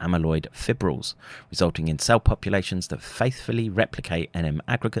NM amyloid fibrils, resulting in cell populations that faithfully replicate NM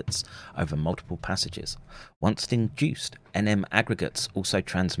aggregates over multiple passages. Once induced, NM aggregates also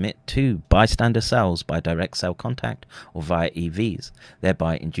transmit to bystander cells by direct cell contact or via EVs,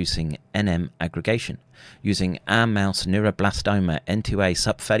 thereby inducing NM aggregation. Using our mouse neuroblastoma N2A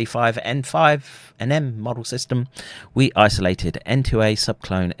SUP35N5 NM model system, we isolated N2A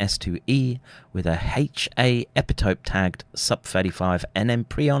subclone S2E with a HA epitope tagged SUP35 NM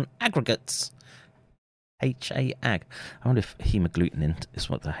prion aggregates. HA ag. I wonder if hemagglutinin is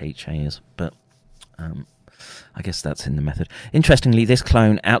what the HA is, but I guess that's in the method. Interestingly, this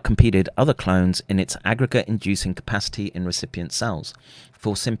clone outcompeted other clones in its aggregate-inducing capacity in recipient cells.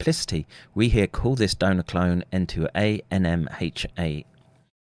 For simplicity, we here call this donor clone N2A NMHA.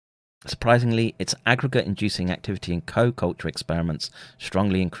 Surprisingly, its aggregate-inducing activity in co-culture experiments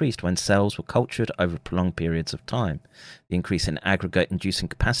strongly increased when cells were cultured over prolonged periods of time. The increase in aggregate-inducing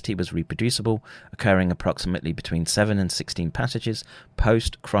capacity was reproducible, occurring approximately between 7 and 16 passages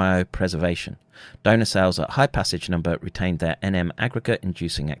post-cryopreservation. Donor cells at high passage number retained their NM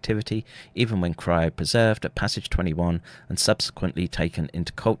aggregate-inducing activity even when cryopreserved at passage 21 and subsequently taken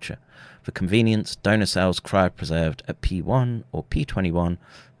into culture. For convenience, donor cells cryopreserved at P1 or P21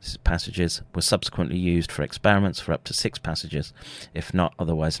 passages were subsequently used for experiments for up to 6 passages, if not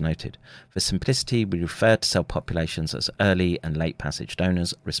otherwise noted. For simplicity, we refer to cell populations as early and late passage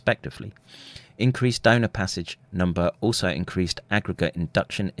donors, respectively. Increased donor passage number also increased aggregate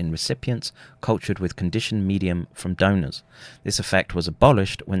induction in recipients cultured with conditioned medium from donors. This effect was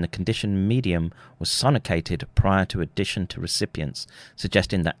abolished when the conditioned medium was sonicated prior to addition to recipients,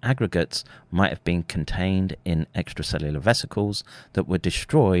 suggesting that aggregates might have been contained in extracellular vesicles that were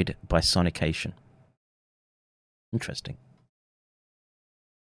destroyed by sonication. Interesting.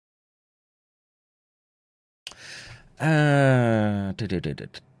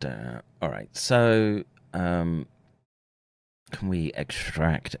 All right, so can we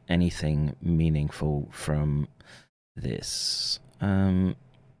extract anything meaningful from this?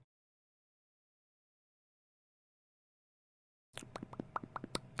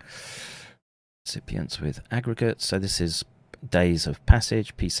 Recipients with aggregates. So this is days of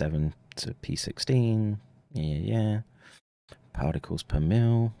passage, P7 to P16. Yeah. Particles per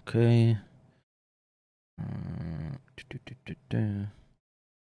mil. Okay.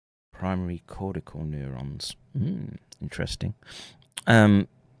 Primary cortical neurons. Interesting. Now,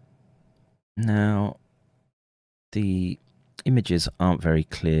 the images aren't very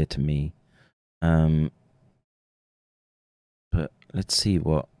clear to me. But let's see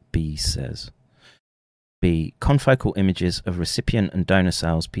what B says. B. Confocal images of recipient and donor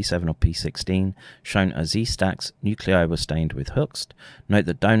cells P7 or P16 shown as Z-stacks. Nuclei were stained with hooks. Note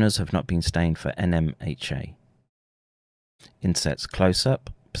that donors have not been stained for NMHA. Insets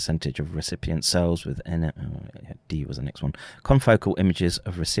close-up. percentage of recipient cells with D was the next one. Confocal images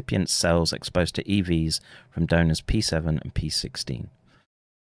of recipient cells exposed to EVs from donors P7 and P16.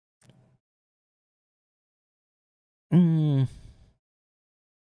 I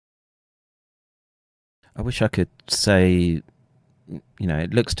wish I could say,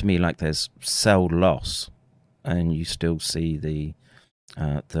 it looks to me like there's cell loss, and you still see the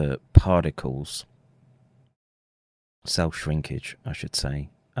particles, cell shrinkage, I should say.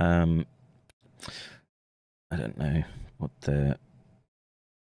 I don't know what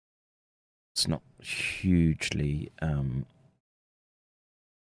it's not hugely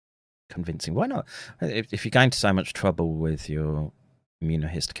convincing. Why not? If you're going to so much trouble with your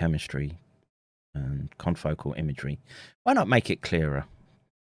immunohistochemistry and confocal imagery, why not make it clearer?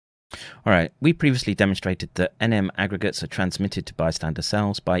 All right, we previously demonstrated that NM aggregates are transmitted to bystander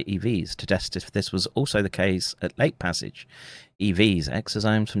cells by EVs. To test if this was also the case at late passage, EVs,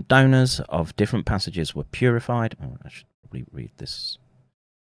 exosomes from donors of different passages, were purified. Oh, I should probably read this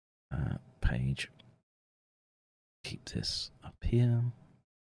page. Keep this up here.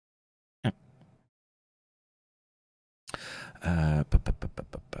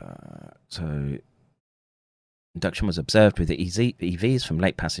 So induction was observed with the EVs from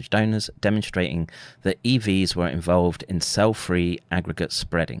late passage donors, demonstrating that EVs were involved in cell-free aggregate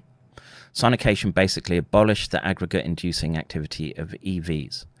spreading. Sonication basically abolished the aggregate-inducing activity of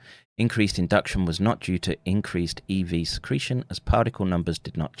EVs. Increased induction was not due to increased EV secretion, as particle numbers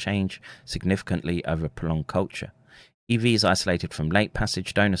did not change significantly over prolonged culture. EVs isolated from late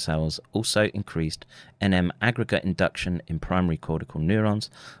passage donor cells also increased NM aggregate induction in primary cortical neurons,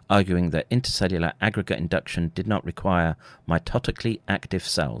 arguing that intercellular aggregate induction did not require mitotically active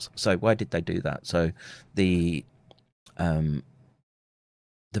cells. So why did they do that? So the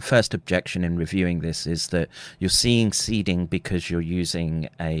first objection in reviewing this is that you're seeing seeding because you're using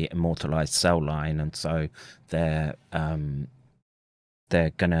a immortalized cell line, and so they're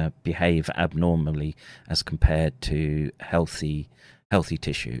going to behave abnormally as compared to healthy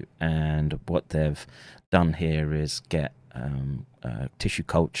tissue. And what they've done here is get tissue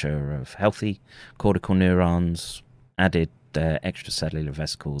culture of healthy cortical neurons, added extracellular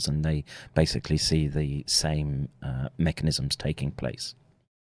vesicles, and they basically see the same mechanisms taking place.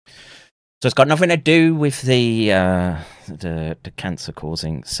 So it's got nothing to do with the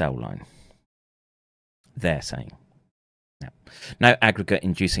cancer-causing cell line, they're saying. No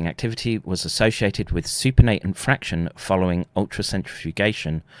aggregate-inducing activity was associated with supernatant fraction following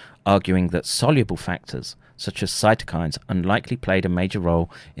ultracentrifugation, arguing that soluble factors, such as cytokines, unlikely played a major role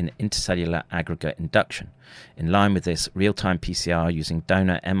in intercellular aggregate induction. In line with this, real-time PCR using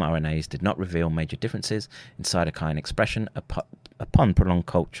donor mRNAs did not reveal major differences in cytokine expression upon prolonged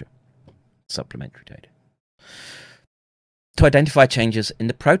culture. Supplementary data. To identify changes in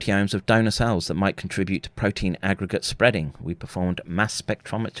the proteomes of donor cells that might contribute to protein aggregate spreading, we performed mass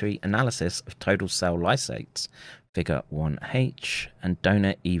spectrometry analysis of total cell lysates, figure 1H, and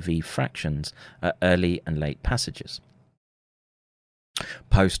donor EV fractions at early and late passages.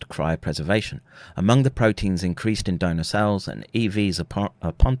 Post-cryopreservation. Among the proteins increased in donor cells and EVs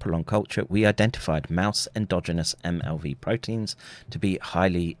upon prolonged culture, we identified mouse endogenous MLV proteins to be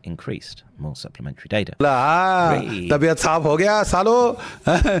highly increased. More supplementary data.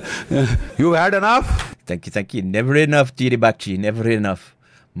 You had enough? Thank you. Never enough, Jiribakchi. Never enough.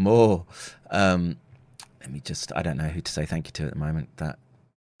 More. Let me just, I don't know who to say thank you to at the moment. That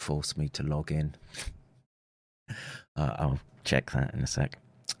forced me to log in. I'll check that in a sec.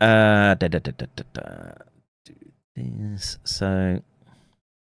 Do this. So,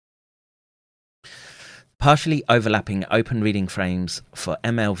 partially overlapping open reading frames for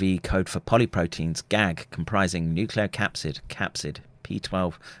MLV code for polyproteins, GAG, comprising nucleocapsid, capsid,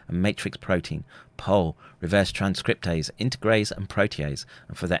 P12, and matrix protein, POL, reverse transcriptase, integrase, and protease,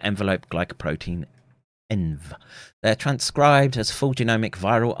 and for the envelope glycoprotein, ENV. They're transcribed as full genomic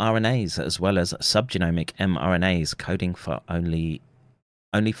viral RNAs as well as subgenomic mRNAs coding for only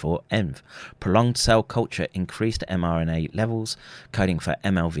for ENV. Prolonged cell culture increased mRNA levels coding for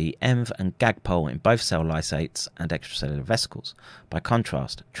MLV, ENV, and GAG-POL in both cell lysates and extracellular vesicles. By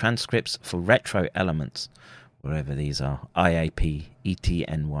contrast, transcripts for retro elements, wherever these are, IAP,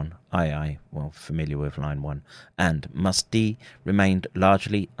 ETN1, II, well, familiar with line 1, and MUSD remained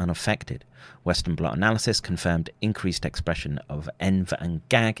largely unaffected. Western blot analysis confirmed increased expression of ENV and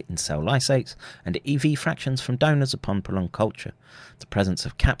GAG in cell lysates and EV fractions from donors upon prolonged culture. The presence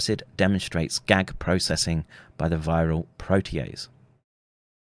of capsid demonstrates GAG processing by the viral protease.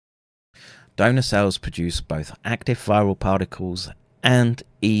 Donor cells produce both active viral particles and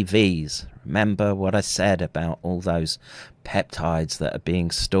EVs. Remember what I said about all those peptides that are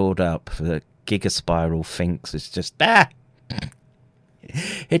being stored up for the Gigaspiral thinks it's just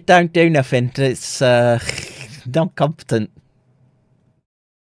it don't do nothing. It's non-competent.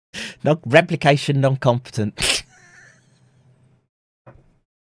 Replication non-competent.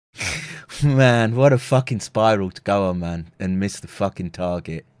 Man, what a fucking spiral to go on, man, and miss the fucking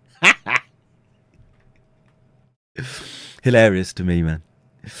target. Hilarious to me, man.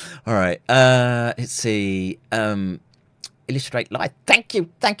 All right, let's see. Illustrate Live. Thank you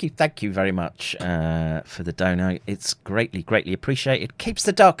very much for the dono. It's greatly appreciated. Keeps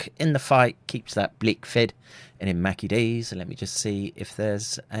the duck in the fight. Keeps that bleak fed and in Mackie D's. And let me just see if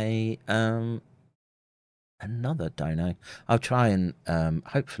there's a another dono. I'll try and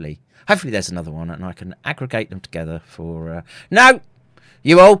hopefully there's another one and I can aggregate them together for no,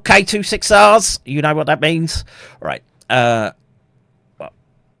 you all K26Rs, you know what that means. All right, well,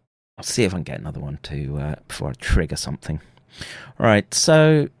 I'll see if I can get another one to before I trigger something. All right,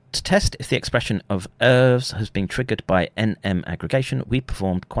 so to test if the expression of ERVs has been triggered by NM aggregation, we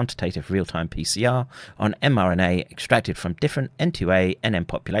performed quantitative real-time PCR on mRNA extracted from different N2A NM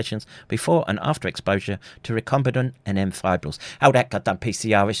populations before and after exposure to recombinant NM fibrils. Oh, that goddamn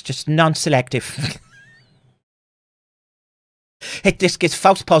PCR is just non-selective. It just gives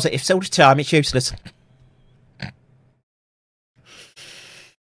false positives all the time. It's useless.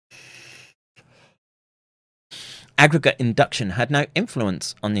 Aggregate induction had no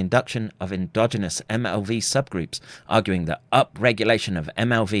influence on the induction of endogenous MLV subgroups, arguing that upregulation of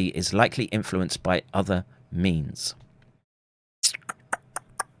MLV is likely influenced by other means.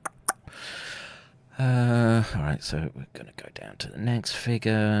 All right, so we're going to go down to the next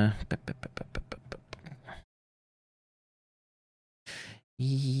figure. What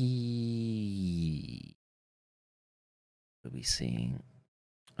are we seeing?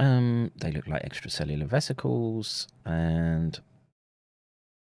 They look like extracellular vesicles, and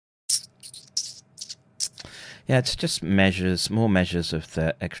yeah, it's just more measures of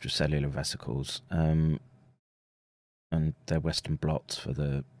the extracellular vesicles, and their Western blots for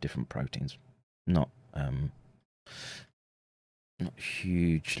the different proteins. Not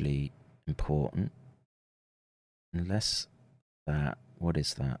hugely important, unless that. What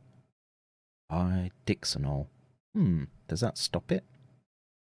is that? Dixonol. Does that stop it?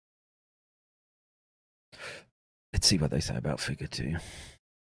 Let's see what they say about figure 2.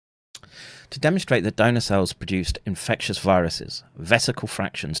 To demonstrate that donor cells produced infectious viruses, vesicle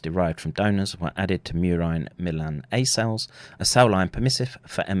fractions derived from donors were added to murine Milan A cells, a cell line permissive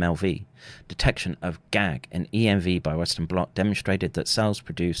for MLV. Detection of GAG and EMV by Western blot demonstrated that cells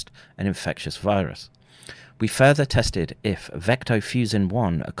produced an infectious virus. We further tested if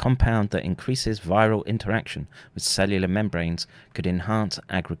vectofusin-1, a compound that increases viral interaction with cellular membranes, could enhance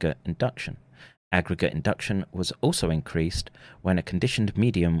aggregate induction. Aggregate induction was also increased when a conditioned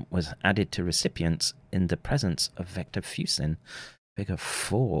medium was added to recipients in the presence of vectofusin. Figure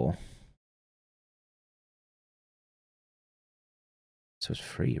 4. So it's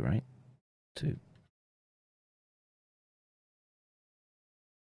 3, right? 2.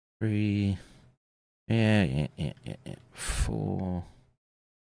 3. Yeah. 4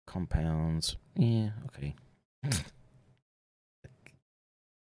 compounds. Yeah, okay.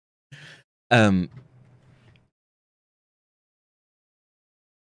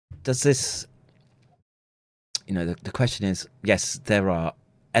 Does this, the question is, yes, there are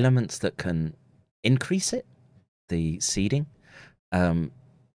elements that can increase it, the seeding.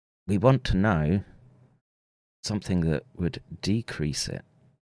 We want to know something that would decrease it.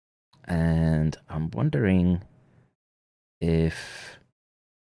 And I'm wondering if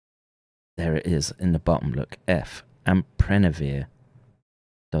there it is in the bottom, look, F, Amprenavir.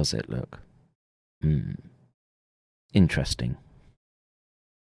 Does it look? Interesting.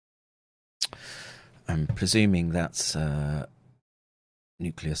 I'm presuming that's a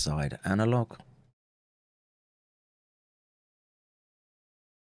nucleoside analog.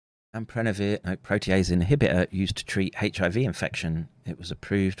 Amprenavir, protease inhibitor used to treat HIV infection. It was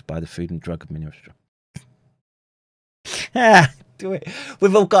approved by the Food and Drug Administration.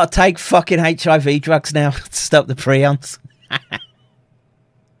 We've all got to take fucking HIV drugs now to stop the prions.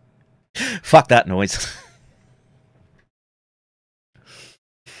 Fuck that noise.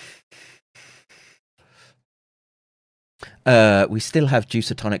 We still have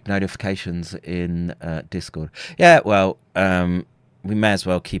Juicatonic notifications in Discord. Yeah, well, we may as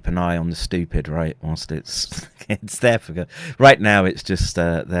well keep an eye on the stupid, right? Whilst it's there for right now, it's just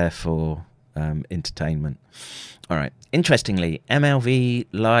there for entertainment. All right. Interestingly, MLV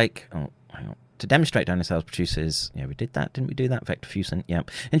to demonstrate donor cells produces, yeah, we did that, didn't we do that? Vector fusion, yeah.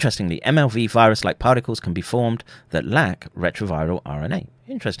 Interestingly, MLV virus-like particles can be formed that lack retroviral RNA.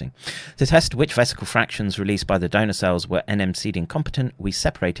 Interesting. To test which vesicle fractions released by the donor cells were NM-seeding competent, we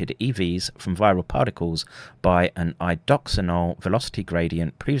separated EVs from viral particles by an idoxinol velocity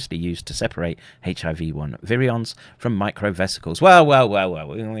gradient previously used to separate HIV-1 virions from microvesicles. Well,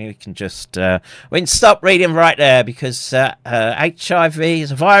 we can just we can stop reading right there, because HIV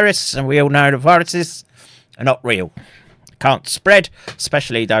is a virus, and we all know that viruses are not real. Can't spread,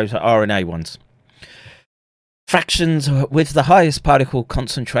 especially those RNA ones. Fractions with the highest particle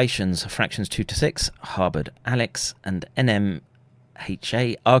concentrations, fractions 2 to 6, harboured Alex and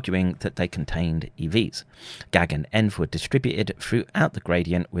NMHA, arguing that they contained EVs. GAG and ENV were distributed throughout the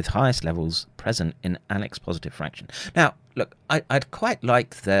gradient, with highest levels present in Alex positive fraction. Now, look, I'd quite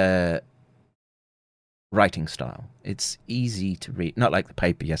like the writing style. It's easy to read, not like the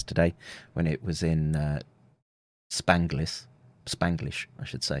paper yesterday when it was in Spanglish, I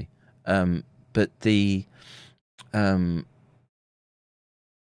should say. But the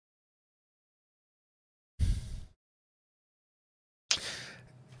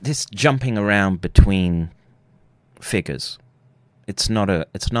this jumping around between figures, it's not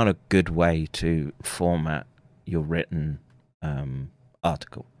a good way to format your written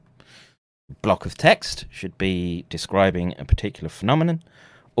article. Block of text should be describing a particular phenomenon.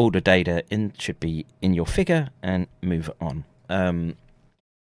 All the data should be in your figure, and move on.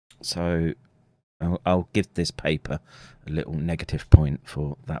 So I'll give this paper a little negative point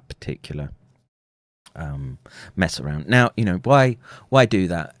for that particular mess around. Now, you know, why do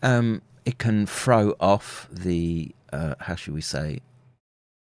that? It can throw off the how should we say,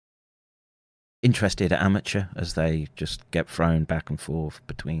 interested amateur, as they just get thrown back and forth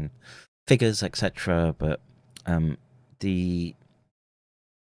between figures, etc. But the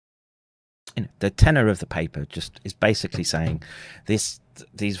tenor of the paper just is basically saying these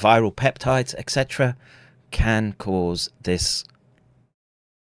viral peptides, etc., can cause this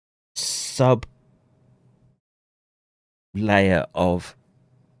sub layer of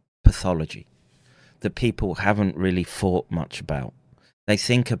pathology that people haven't really thought much about. They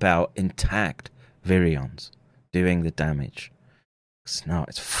think about intact virions doing the damage. It's not.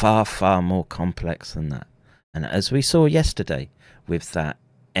 It's far, far more complex than that. And as we saw yesterday, with that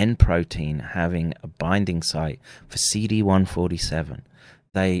N protein having a binding site for CD147,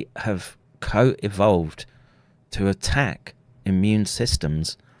 they have co-evolved to attack immune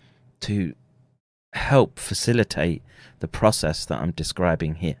systems to help facilitate the process that I'm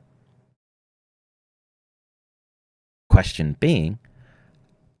describing here. Question being,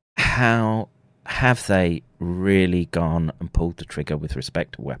 how have they really gone and pulled the trigger with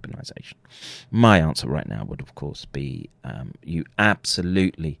respect to weaponization? My answer right now would, of course, be you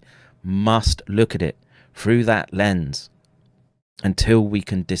absolutely must look at it through that lens until we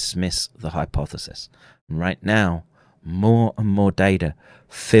can dismiss the hypothesis. And right now, more and more data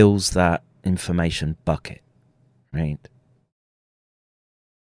fills that information bucket, right?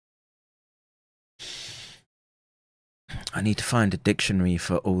 I need to find a dictionary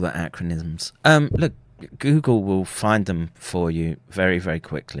for all the acronyms. Look, Google will find them for you very, very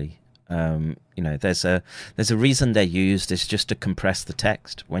quickly. You know, there's a reason they're used. It's just to compress the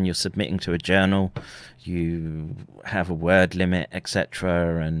text. When you're submitting to a journal, you have a word limit,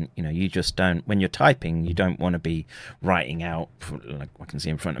 etc. And you know, you just don't. When you're typing, you don't want to be writing out, like I can see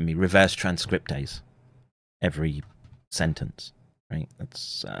in front of me, reverse transcriptase every sentence, right?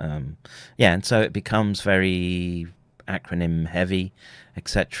 That's yeah, and so it becomes very acronym heavy,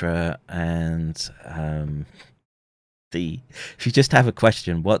 etc. And if you just have a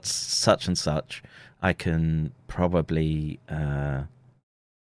question, what's such and such, I can probably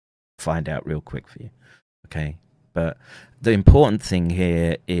find out real quick for you. Okay, but the important thing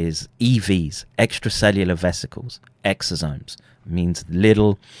here is EVs, extracellular vesicles, exosomes, means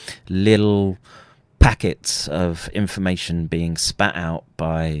little packets of information being spat out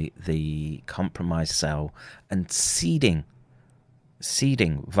by the compromised cell and seeding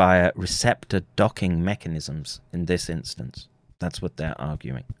via receptor docking mechanisms in this instance. That's what they're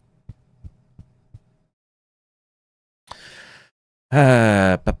arguing.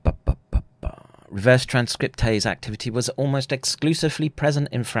 Reverse transcriptase activity was almost exclusively present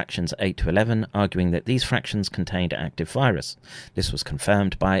in fractions 8 to 11, arguing that these fractions contained active virus. This was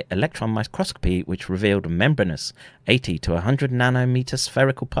confirmed by electron microscopy, which revealed membranous 80 to 100 nanometer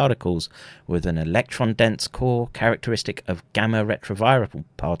spherical particles with an electron-dense core characteristic of gamma retroviral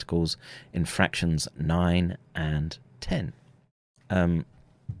particles in fractions 9 and 10.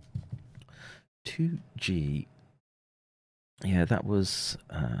 2G Yeah, that was,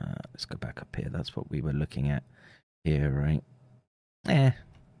 let's go back up here. That's what we were looking at here, right?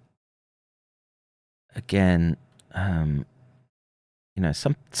 Again, you know,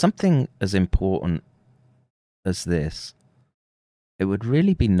 something as important as this, it would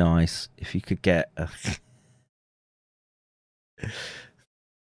really be nice if you could get a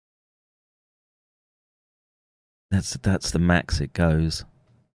that's the max it goes.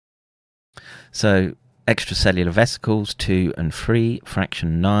 So extracellular vesicles 2 and 3,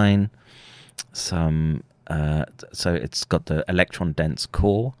 fraction 9. So it's got the electron dense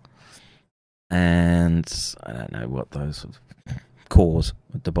core, and I don't know what those cores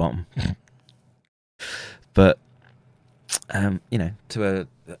at the bottom. But you know, to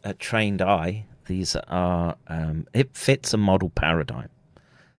a trained eye, these are it fits a model paradigm.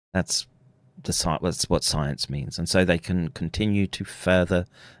 That's what science means, and so they can continue to further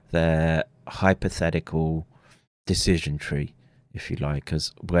their hypothetical decision tree, if you like,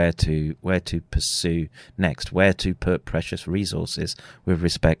 as where to pursue next, where to put precious resources with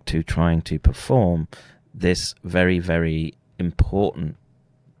respect to trying to perform this very, very important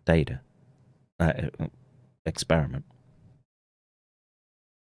data experiment.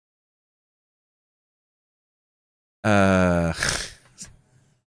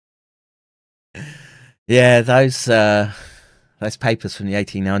 Yeah, those papers from the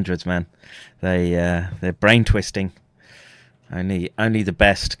 1800s, man, they're brain twisting. Only the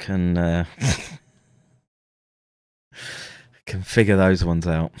best can figure those ones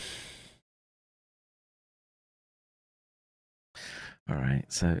out. All right,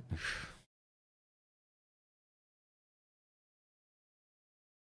 so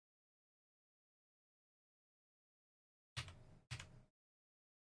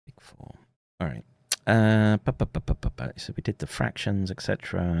big four. All right. So we did the fractions,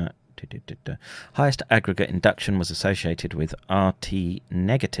 etc. Highest aggregate induction was associated with RT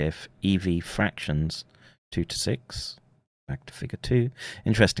negative EV fractions 2 to 6. Back to figure 2.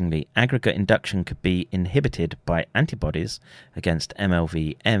 Interestingly, aggregate induction could be inhibited by antibodies against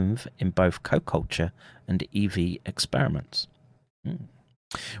MLV-ENV in both co-culture and EV experiments.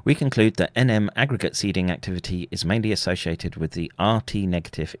 We conclude that NM aggregate seeding activity is mainly associated with the RT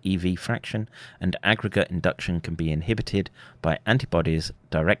negative EV fraction, and aggregate induction can be inhibited by antibodies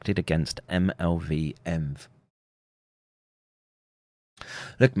directed against MLV-ENV.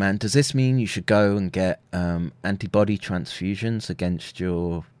 Look, man, does this mean you should go and get antibody transfusions against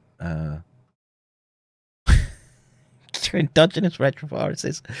your endogenous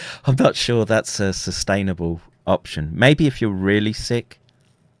retroviruses? I'm not sure that's a sustainable option. Maybe if you're really sick.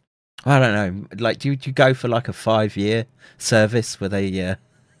 I don't know. Like, do you go for like a 5-year service where they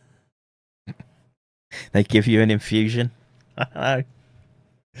give you an infusion? I don't know.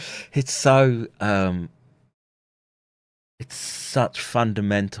 It's so it's such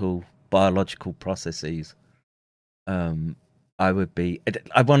fundamental biological processes. I want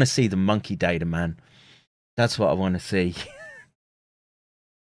to see the monkey data, man. That's what I want to see.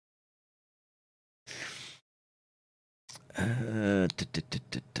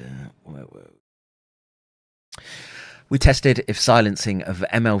 We tested if silencing of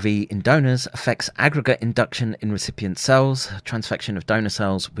MLV in donors affects aggregate induction in recipient cells, transfection of donor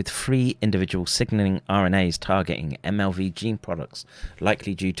cells with 3 individual signaling RNAs targeting MLV gene products,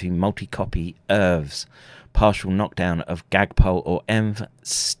 likely due to multi-copy ERVs. Partial knockdown of GAGPOL or ENV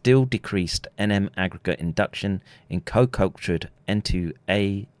still decreased NM aggregate induction in co-cultured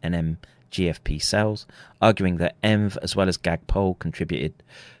N2A NM GFP cells, arguing that ENV as well as GAGPOL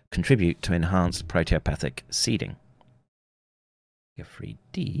contribute to enhanced proteopathic seeding.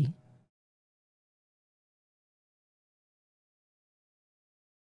 3D.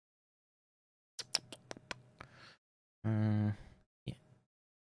 Yeah.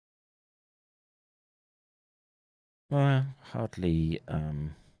 Well, hardly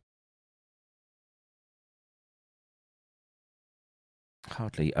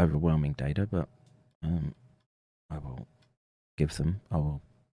overwhelming data, but I will give them. I will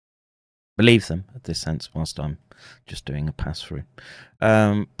believe them at this sense whilst I'm just doing a pass through.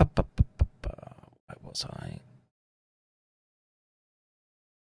 Where was I?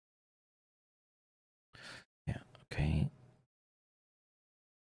 Yeah, okay.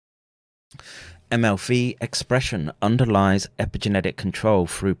 MLV expression underlies epigenetic control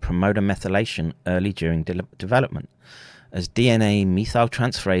through promoter methylation early during development, as DNA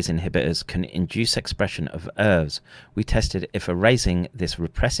methyltransferase inhibitors can induce expression of ERVs. We tested if erasing this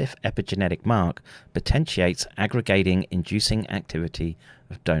repressive epigenetic mark potentiates aggregating inducing activity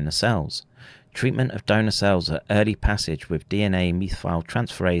of donor cells. Treatment of donor cells at early passage with DNA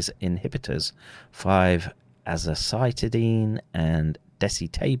methyltransferase inhibitors 5 azacitidine and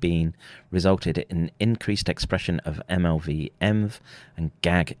decitabine resulted in increased expression of MLV, ENV, and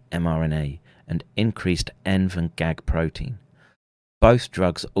GAG mRNA, and increased ENV and GAG protein. Both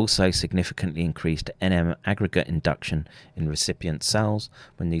drugs also significantly increased NM aggregate induction in recipient cells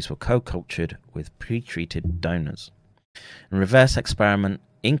when these were co-cultured with pre-treated donors. In reverse experiment,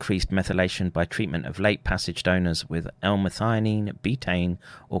 increased methylation by treatment of late passage donors with L-methionine, betaine,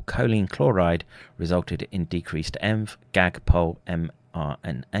 or choline chloride resulted in decreased ENV, GAG, POL,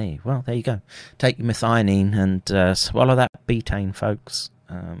 mRNA. Well, there you go. Take your methionine and swallow that betaine, folks.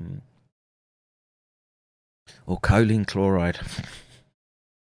 Or choline chloride.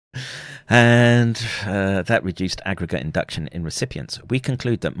 And that reduced aggregate induction in recipients. We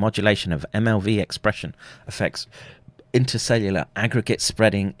conclude that modulation of MLV expression affects intercellular aggregate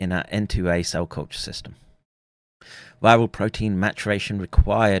spreading in our N2A cell culture system. Viral protein maturation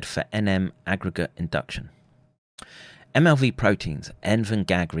required for NM aggregate induction. MLV proteins, ENV and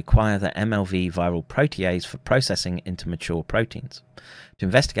GAG, require the MLV viral protease for processing into mature proteins. To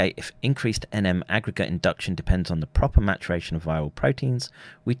investigate if increased NM aggregate induction depends on the proper maturation of viral proteins,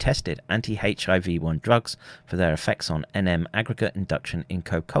 we tested anti-HIV-1 drugs for their effects on NM aggregate induction in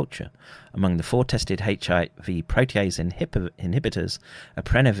co-culture. Among the 4 tested HIV protease inhibitors,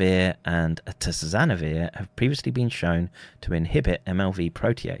 aprenavir and atazanavir have previously been shown to inhibit MLV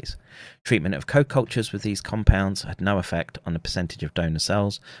protease. Treatment of co-cultures with these compounds had no effect on the percentage of donor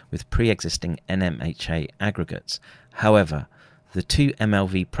cells with pre-existing NMHA aggregates. However, the 2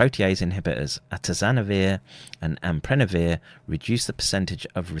 MLV protease inhibitors, atazanavir and aprenavir, reduce the percentage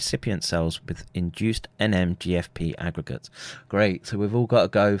of recipient cells with induced NM-GFP aggregates. Great, so we've all got to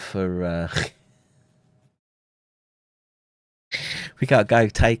go for... we got to go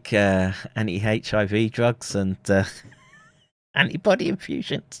take anti-HIV drugs and antibody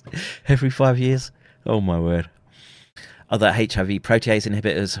infusions every 5 years. Oh my word. Other HIV protease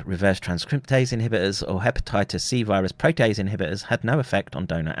inhibitors, reverse transcriptase inhibitors, or hepatitis C virus protease inhibitors had no effect on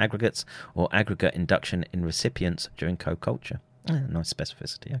donor aggregates or aggregate induction in recipients during co-culture. Nice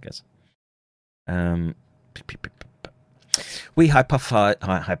specificity, I guess. We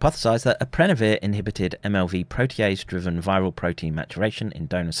hypothesized that aprenavir inhibited MLV protease-driven viral protein maturation in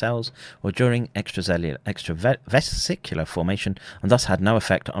donor cells or during extravesicular formation, and thus had no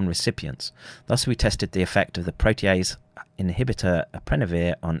effect on recipients. Thus, we tested the effect of the protease inhibitor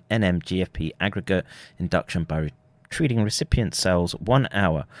aprenavir on NM-GFP aggregate induction by treating recipient cells 1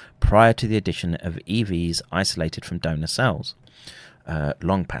 hour prior to the addition of EVs isolated from donor cells.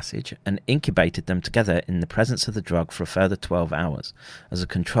 Long passage, and incubated them together in the presence of the drug for a further 12 hours. As a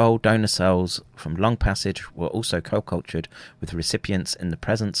control, donor cells from long passage were also co-cultured with recipients in the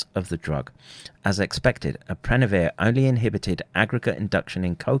presence of the drug. As expected, aprenavir only inhibited aggregate induction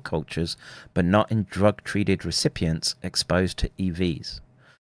in co-cultures, but not in drug-treated recipients exposed to EVs.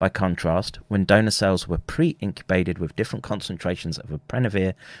 By contrast, when donor cells were pre-incubated with different concentrations of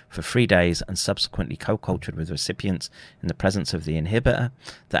aprenavir for 3 days and subsequently co-cultured with recipients in the presence of the inhibitor,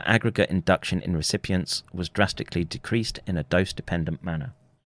 the aggregate induction in recipients was drastically decreased in a dose-dependent manner.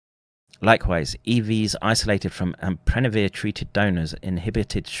 Likewise, EVs isolated from aprenavir-treated donors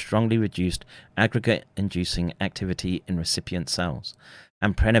inhibited strongly reduced aggregate-inducing activity in recipient cells.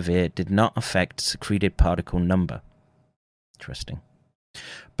 Aprenavir did not affect secreted particle number. Interesting.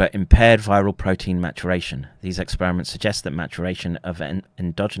 But impaired viral protein maturation. These experiments suggest that maturation of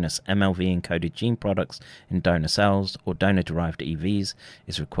endogenous MLV-encoded gene products in donor cells or donor-derived EVs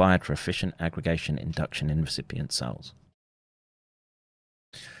is required for efficient aggregation induction in recipient cells.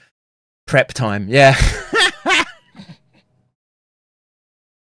 Prep time, yeah.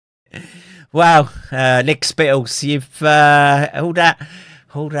 Wow, Nick Spittles, you've all that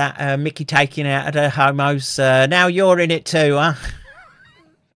Mickey taking out of the homos. Now you're in it too, huh?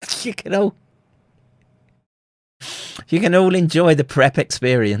 You can all enjoy the prep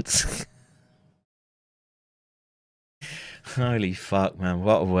experience. Holy fuck, man!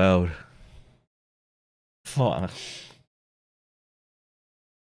 What a world! What?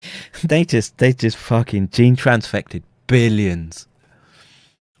 They just fucking gene transfected billions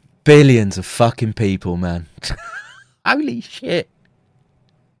of fucking people, man. Holy shit!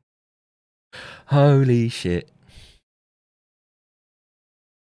 Holy shit!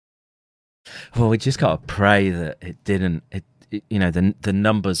 Well, we just got to pray that it didn't. The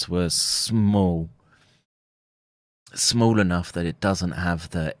numbers were small enough that it doesn't have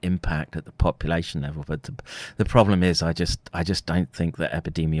the impact at the population level. But the problem is, I just don't think that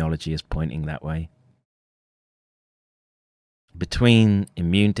epidemiology is pointing that way. Between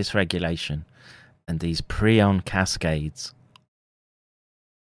immune dysregulation and these PRION cascades,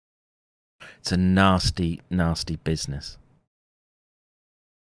 It's a nasty, nasty business.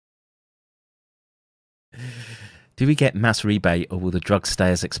 Do we get mass rebate, or will the drugs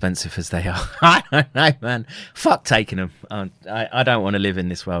stay as expensive as they are? I don't know, man. Fuck taking them. I don't want to live in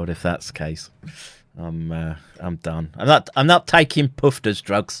this world if that's the case. I'm done. I'm not taking Pufter's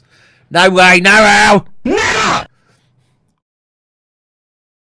drugs. No way, no how, never.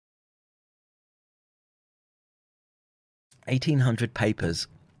 1800 papers.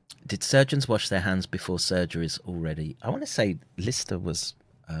 Did surgeons wash their hands before surgeries already? I want to say Lister was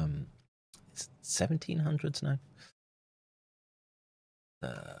 1700s now.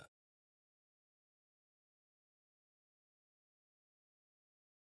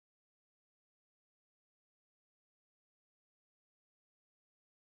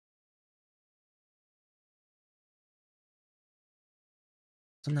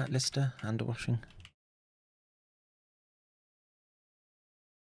 Wasn't that Lister underwashing?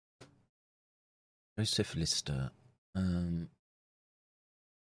 Joseph Lister.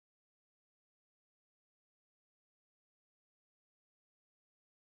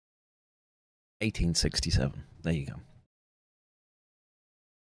 1867. There you go.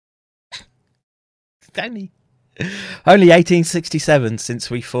 Only 1867 since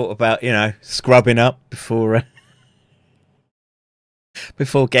we thought about, scrubbing up before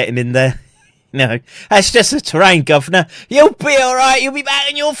getting in there. No, that's just a terrain, governor. You'll be all right. You'll be back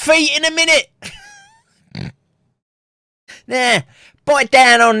on your feet in a minute. Nah, bite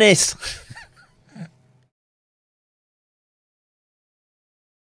down on this.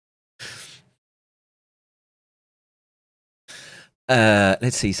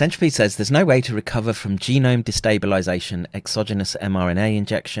 Let's see. Centipede says there's no way to recover from genome destabilization, exogenous mRNA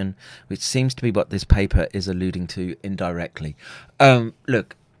injection, which seems to be what this paper is alluding to indirectly.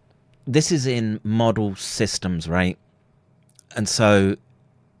 Look, this is in model systems, right? And so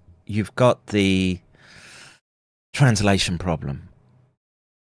you've got the translation problem.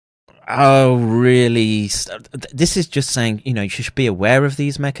 Oh, really? This is just saying, you should be aware of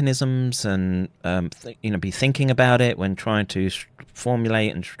these mechanisms and, be thinking about it when trying to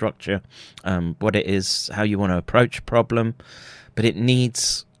formulate and structure what it is, how you want to approach a problem. But it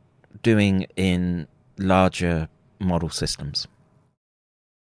needs doing in larger model systems.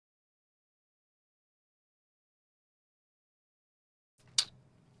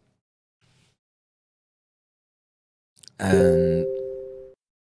 And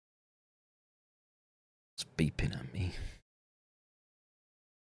it's beeping at me.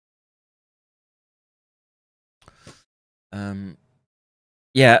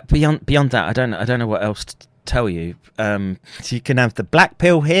 Yeah, beyond that, I don't know what else to tell you. You can have the black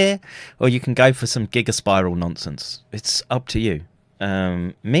pill here, or you can go for some gigaspiral nonsense. It's up to you.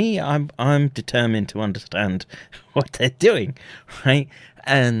 Me, I'm determined to understand what they're doing, right?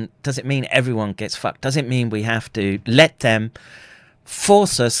 And does it mean everyone gets fucked? Does it mean we have to let them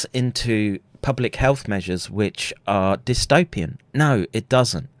force us into public health measures which are dystopian? No, it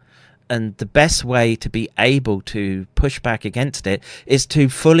doesn't. And the best way to be able to push back against it is to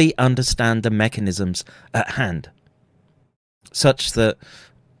fully understand the mechanisms at hand, such that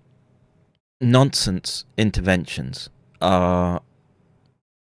nonsense interventions are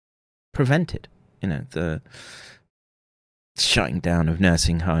prevented. The shutting down of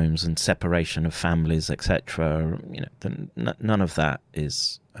nursing homes and separation of families, etc. None of that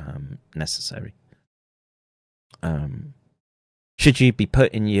is necessary. Should you be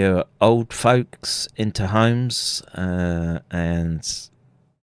putting your old folks into homes and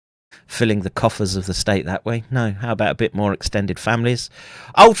filling the coffers of the state that way? No. How about a bit more extended families?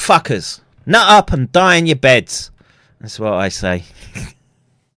 Old fuckers, nut up and die in your beds. That's what I say.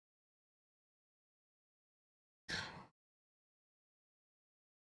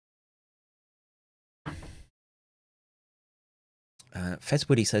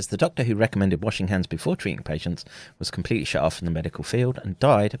 Feswoody says the doctor who recommended washing hands before treating patients was completely shut off in the medical field and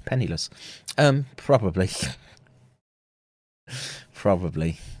died penniless. Probably.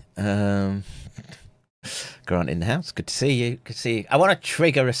 Probably. Grant in the house. Good to see you. Good to see you. I want to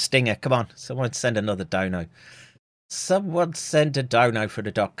trigger a stinger. Come on. Someone send another dono. Someone send a dono for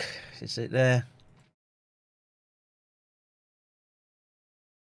the doc. Is it there?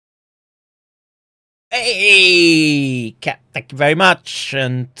 Hey, Cat, thank you very much.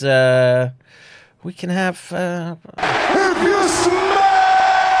 And we can have... If you smell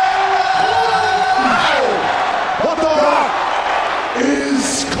what the rock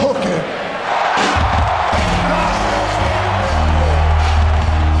is cooking.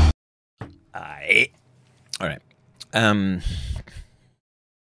 All right.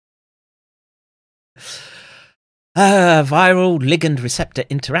 Viral ligand receptor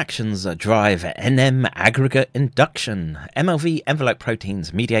interactions drive NM aggregate induction. MLV envelope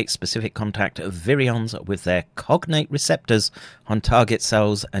proteins mediate specific contact of virions with their cognate receptors on target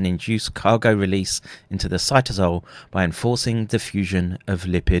cells and induce cargo release into the cytosol by enforcing the fusion of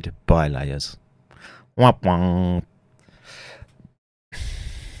lipid bilayers. Womp womp.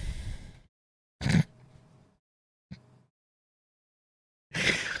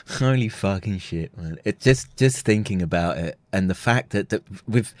 Holy fucking shit, man. It just thinking about it, and the fact that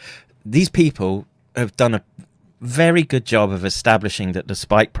with these people have done a very good job of establishing that the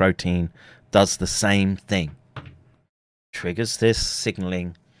spike protein does the same thing. Triggers this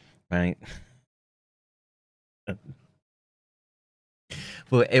signaling, right?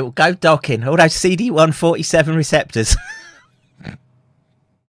 Well, it will go docking all those CD147 receptors.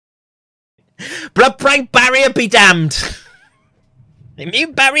 Blood-brain barrier be damned.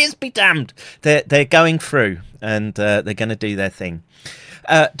 Immune barriers be damned. They're going through, and they're going to do their thing.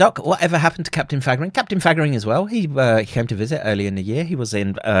 Doc, whatever happened to Captain Faggering? Captain Faggering as well. He came to visit early in the year. He was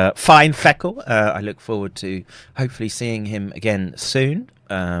in fine Feckle. I look forward to hopefully seeing him again soon.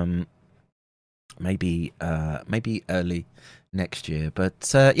 Maybe early next year.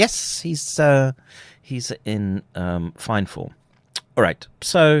 But yes, he's in fine form. All right.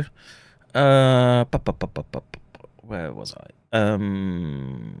 So, where was I?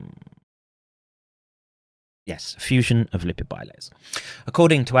 Yes, fusion of lipid bilayers.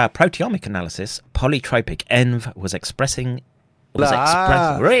 According to our proteomic analysis, polytropic ENV was expressing.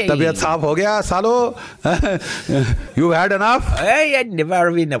 तबीयत साफ हो गया सालो. You had enough? Hey,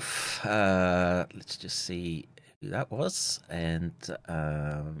 never enough. Let's just see who that was. And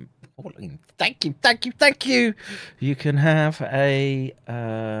thank you. You can have a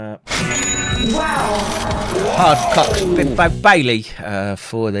hard cock by Bailey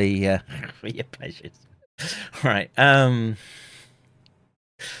for your pleasures. Right.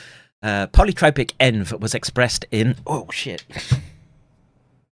 Polytropic ENV was expressed in. Oh shit.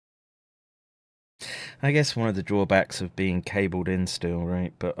 I guess one of the drawbacks of being cabled in still,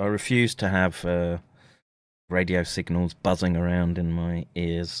 right? But I refuse to have radio signals buzzing around in my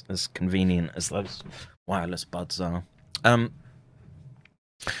ears, as convenient as those wireless buds are.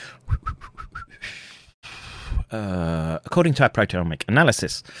 According to our proteomic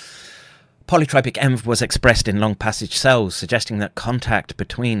analysis, polytropic ENV was expressed in long passage cells, suggesting that contact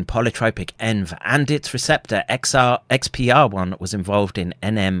between polytropic ENV and its receptor XPR1 was involved in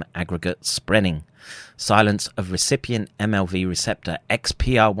NM aggregate spreading. Silence of recipient MLV receptor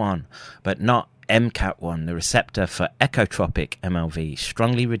XPR1, but not MCAT1, the receptor for echotropic MLV,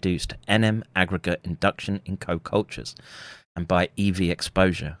 strongly reduced NM aggregate induction in co-cultures and by EV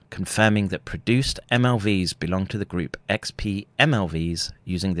exposure, confirming that produced MLVs belong to the group XP MLVs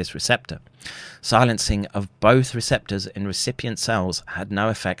using this receptor. Silencing of both receptors in recipient cells had no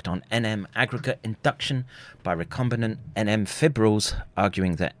effect on NM aggregate induction by recombinant NM fibrils,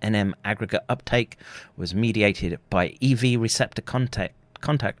 arguing that NM aggregate uptake was mediated by EV receptor contact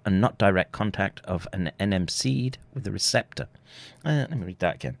and not direct contact of an NM seed with the receptor. Let me read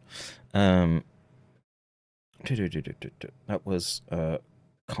that again. That was a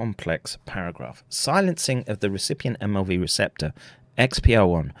complex paragraph. Silencing of the recipient MLV receptor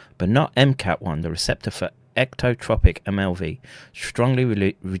XPR1, but not MCAT1, the receptor for ectotropic MLV, strongly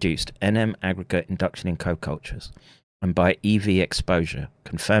reduced NM aggregate induction in co-cultures, and by EV exposure,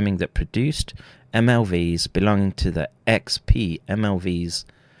 confirming that produced MLVs belonging to the XP MLVs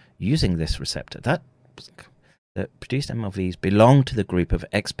using this receptor. That produced MLVs belong to the group of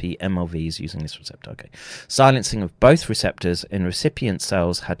XP MLVs using this receptor. Okay. Silencing of both receptors in recipient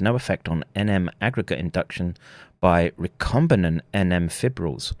cells had no effect on NM aggregate induction by recombinant NM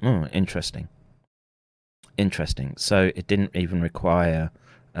fibrils. Interesting. So it didn't even require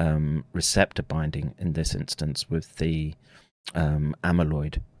receptor binding in this instance with the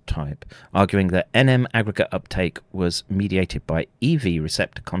amyloid type, arguing that NM aggregate uptake was mediated by EV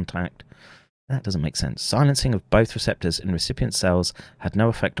receptor contact. That doesn't make sense. Silencing of both receptors in recipient cells had no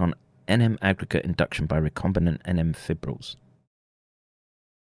effect on NM aggregate induction by recombinant NM fibrils.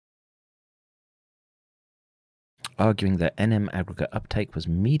 Arguing that NM aggregate uptake was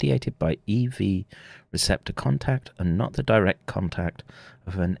mediated by EV receptor contact and not the direct contact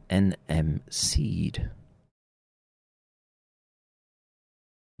of an NM seed.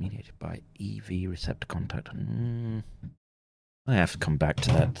 Mediated by EV receptor contact. I have to come back to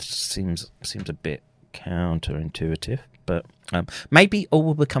that. Seems a bit counterintuitive, but maybe all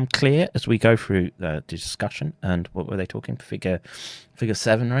will become clear as we go through the discussion. And what were they talking? Figure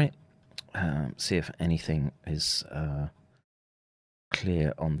 7, right? See if anything is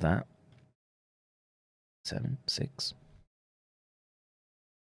clear on that. 7, 6.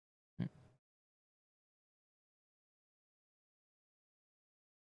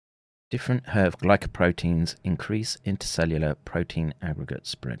 Different HERV glycoproteins increase intercellular protein aggregate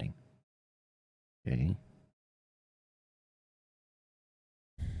spreading. Okay.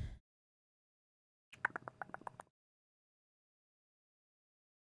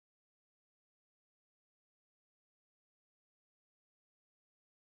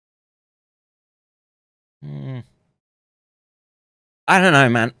 I don't know,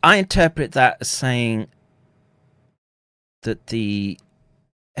 man. I interpret that as saying that the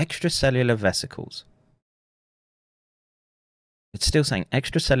extracellular vesicles, it's still saying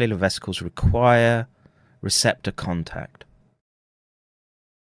extracellular vesicles require receptor contact.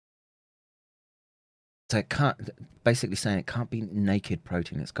 So it can't, basically saying it can't be naked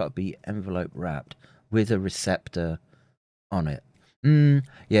protein. It's got to be envelope wrapped with a receptor on it.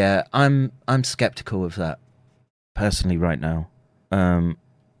 Yeah, I'm skeptical of that personally right now.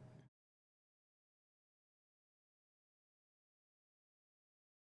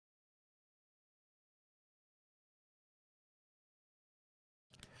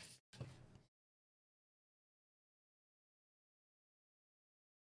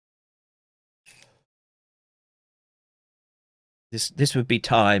 This would be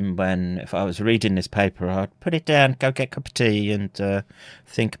time when, if I was reading this paper, I'd put it down, go get a cup of tea, and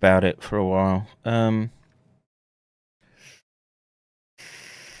think about it for a while.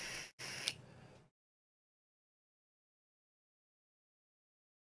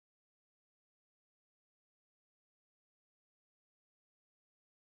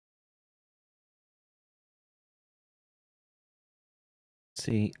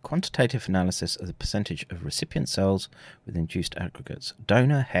 See, quantitative analysis of the percentage of recipient cells with induced aggregates.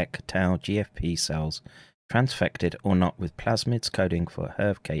 Donor HEC tau GFP cells, transfected or not with plasmids coding for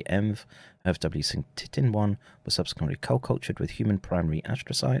HERV-K-ENV, HERV-W-syncytin-1, were subsequently co-cultured with human primary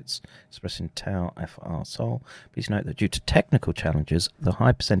astrocytes expressing tau FR sol. Please note that due to technical challenges, the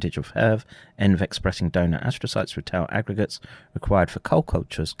high percentage of HERV-ENV expressing donor astrocytes with tau aggregates required for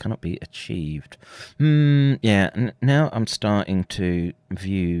co-cultures cannot be achieved. Yeah, now I'm starting to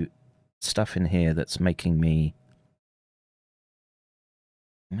view stuff in here that's making me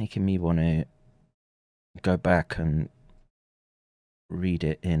want to go back and read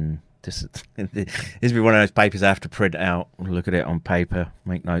it in this. This would be one of those papers I have to print out, look at it on paper,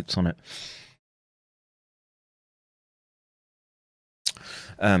 make notes on it.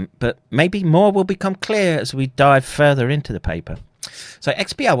 But maybe more will become clear as we dive further into the paper. So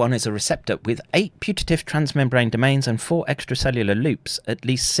XPR1 is a receptor with 8 putative transmembrane domains and 4 extracellular loops. At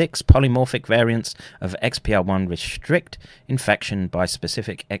least 6 polymorphic variants of XPR1 restrict infection by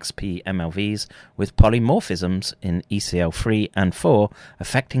specific XP MLVs, with polymorphisms in ECL3 and 4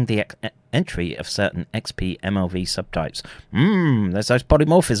 affecting the entry of certain XP MLV subtypes. There's those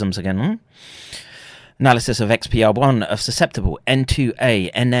polymorphisms again. Analysis of XPR1 of susceptible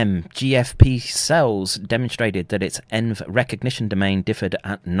N2A NM GFP cells demonstrated that its ENV recognition domain differed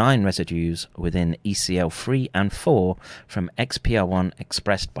at 9 residues within ECL3 and 4 from XPR1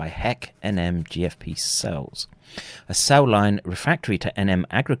 expressed by HEC NM GFP cells. A cell line refractory to NM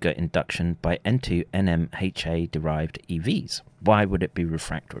aggregate induction by N2 NM HA derived EVs. Why would it be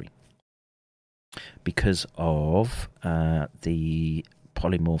refractory? Because of the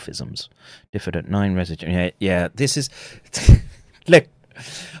polymorphisms differed at 9 residues. Yeah, this is look,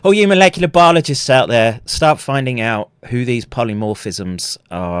 all you molecular biologists out there, start finding out who these polymorphisms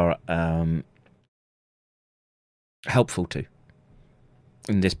are helpful to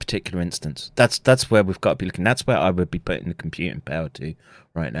in this particular instance. That's where we've got to be looking. That's where I would be putting the computing power to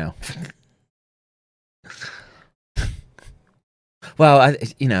right now. Well,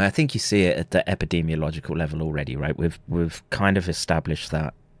 I think you see it at the epidemiological level already, right? We've kind of established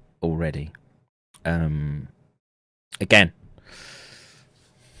that already. Again,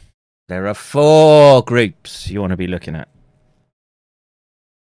 there are 4 groups you want to be looking at.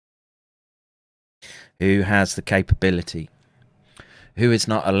 Who has the capability? Who is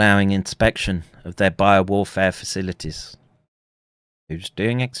not allowing inspection of their biowarfare facilities? Who's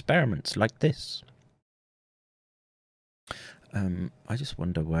doing experiments like this? I just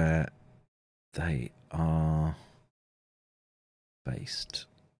wonder where they are based.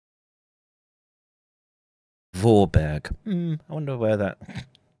 Vorberg. I wonder where that...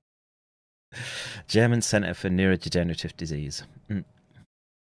 German Center for Neurodegenerative Disease.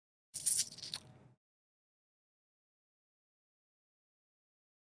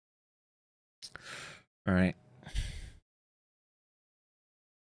 All right.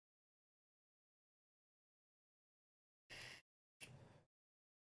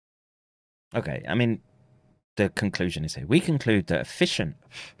 Okay, I mean, the conclusion is here. We conclude that efficient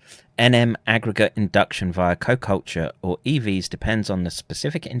NM aggregate induction via co-culture or EVs depends on the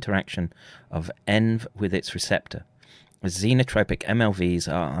specific interaction of ENV with its receptor. As xenotropic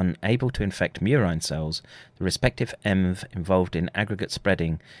MLVs are unable to infect murine cells, the respective ENV involved in aggregate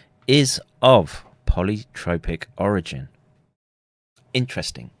spreading is of polytropic origin.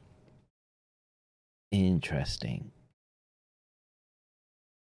 Interesting. Interesting.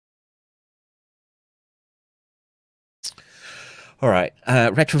 All right.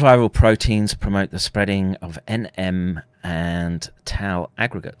 Retroviral proteins promote the spreading of NM and tau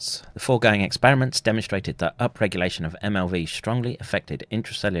aggregates. The foregoing experiments demonstrated that upregulation of MLV strongly affected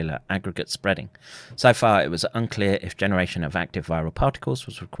intracellular aggregate spreading. So far, it was unclear if generation of active viral particles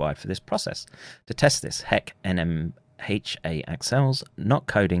was required for this process. To test this, NMHA cells, not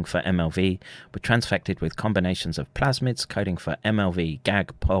coding for MLV, were transfected with combinations of plasmids coding for MLV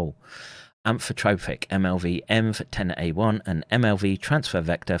GAG-POL, amphitropic MLV ENV10A1 and MLV transfer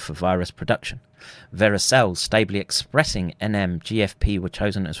vector for virus production. Vera cells stably expressing NM-GFP were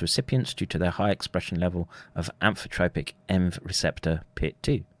chosen as recipients due to their high expression level of amphitropic ENV receptor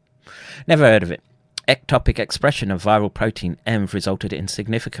PIT2. Never heard of it. Ectopic expression of viral protein ENV resulted in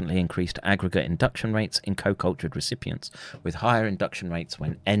significantly increased aggregate induction rates in co-cultured recipients, with higher induction rates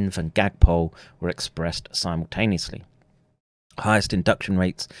when ENV and GAG-POL were expressed simultaneously. Highest induction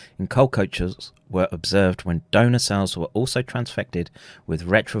rates in cold cultures were observed when donor cells were also transfected with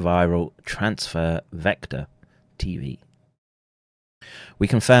retroviral transfer vector TV. We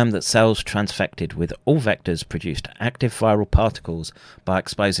confirmed that cells transfected with all vectors produced active viral particles by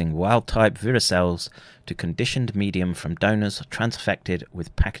exposing wild-type viricells to conditioned medium from donors transfected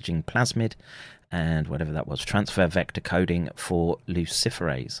with packaging plasmid and whatever that was, transfer vector coding for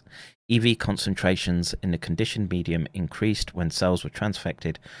luciferase. EV concentrations in the conditioned medium increased when cells were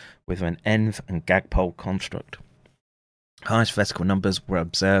transfected with an ENV and GAG-POL construct. Highest vesicle numbers were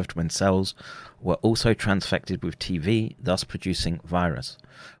observed when cells were also transfected with TV, thus producing virus.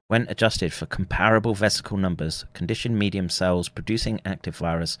 When adjusted for comparable vesicle numbers, conditioned medium cells producing active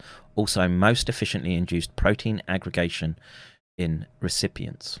virus also most efficiently induced protein aggregation in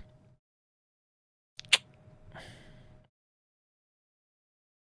recipients.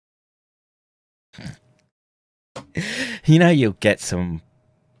 You know, you'll get some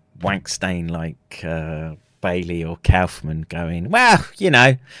wank stain like Bailey or Kaufman going, well, you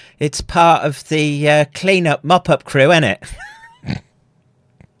know, it's part of the clean-up, mop-up crew, isn't it?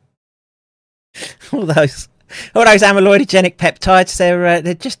 all those amyloidogenic peptides,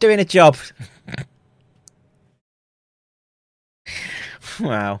 they're just doing a job.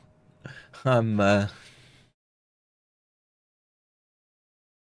 Wow. I'm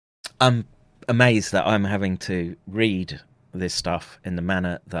amazed that I'm having to read this stuff in the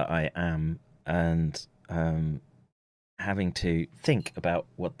manner that I am, and having to think about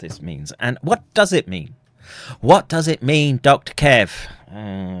what this means. And what does it mean? What does it mean, Dr. Kev?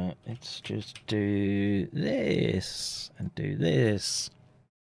 Let's just do this and do this.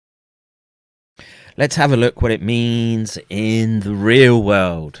 Let's have a look what it means in the real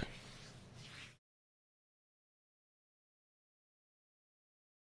world.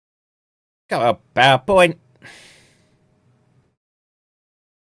 Go up, PowerPoint.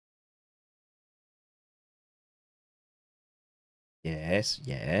 Yes.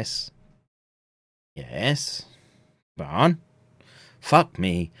 Go on. Fuck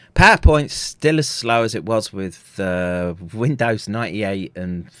me. PowerPoint's still as slow as it was with Windows 98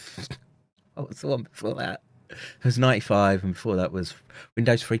 and... what was the one before that? It was 95, and before that was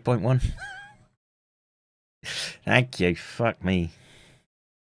Windows 3.1. Thank you. Fuck me.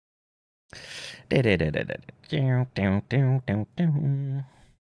 I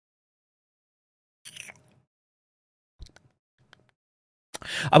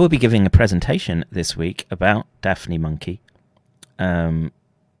will be giving a presentation this week about Daphne monkey. Right,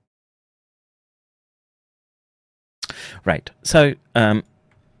 so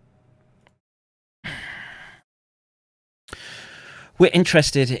we're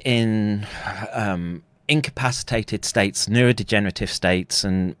interested in incapacitated states, neurodegenerative states,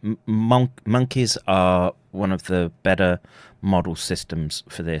 and monkeys are one of the better model systems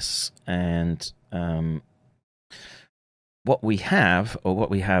for this. And what we have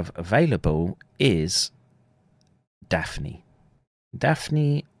available is Daphne.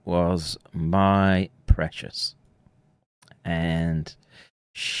 Daphne was my precious, and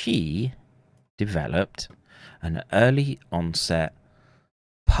she developed an early onset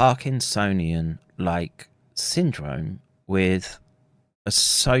Parkinsonian-like syndrome with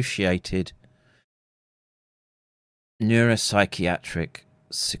associated neuropsychiatric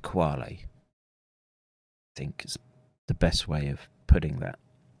sequelae. think is the best way of putting that.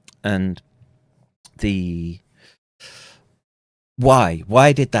 And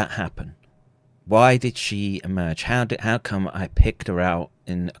why did that happen? Why did she emerge? How come I picked her out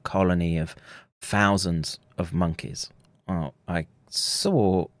in a colony of thousands of monkeys? Well, I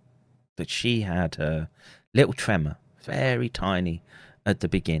saw that she had a little tremor, very tiny at the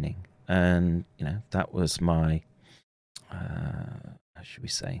beginning, and that was my how should we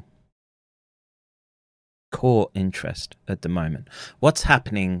say, core interest at the moment. What's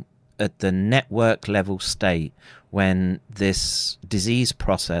happening at the network level state when this disease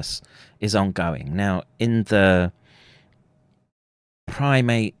process is ongoing? Now, in the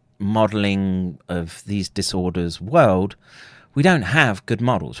primate modeling of these disorders world, we don't have good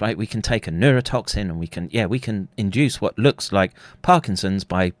models, right? We can take a neurotoxin and we can induce what looks like Parkinson's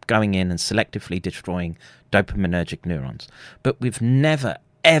by going in and selectively destroying dopaminergic neurons. But we've never,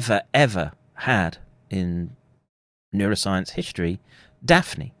 ever, ever had in neuroscience history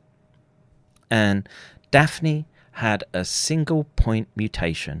Daphne. And Daphne had a single point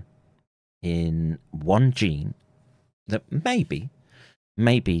mutation in one gene that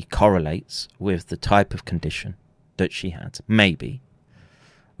maybe correlates with the type of condition that she had. Maybe.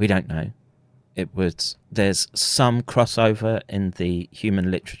 We don't know. There's some crossover in the human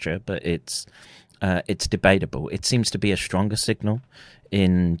literature, but it's debatable. It seems to be a stronger signal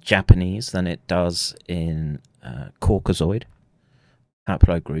in Japanese than it does in Caucasoid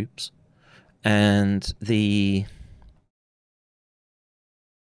haplogroups. And the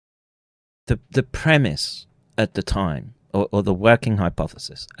premise at the time, or the working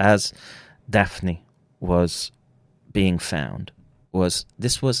hypothesis, as Daphne was being found, was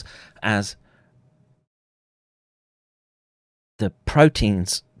as the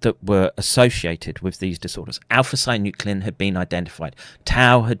proteins that were associated with these disorders. Alpha-synuclein had been identified.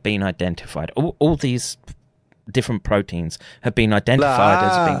 Tau had been identified. All these different proteins have been identified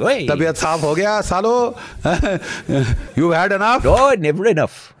as being... Tabiat saaf ho gaya, salo. You've had enough? No, never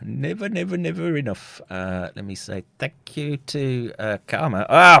enough. Never enough. Let me say thank you to Karma.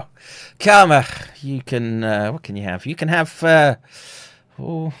 Oh, Karma, you can... what can you have? You can have...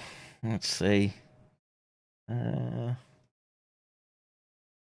 let's see.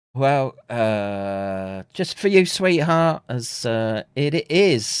 Well, just for you, sweetheart, as it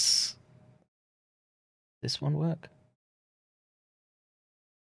is... This one work?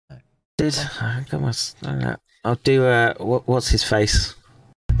 I'll do what's his face?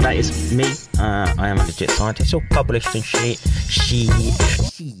 That is me. I am a legit scientist, all published and shit.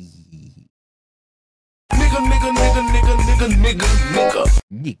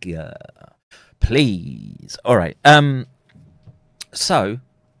 Nigga. Please. Alright. So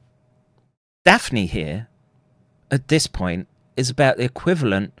Daphne here at this point is about the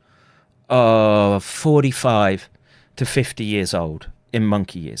equivalent of 45 to 50 years old in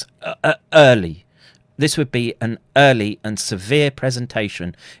monkey years. Early. This would be an early and severe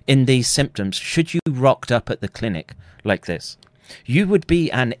presentation in these symptoms should you rocked up at the clinic like this. You would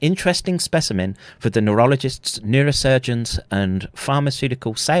be an interesting specimen for the neurologists, neurosurgeons and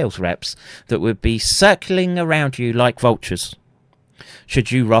pharmaceutical sales reps that would be circling around you like vultures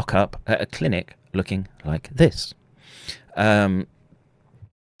should you rock up at a clinic looking like this.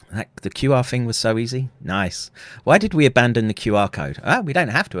 The QR thing was so easy. Nice. Why did we abandon the QR code? We don't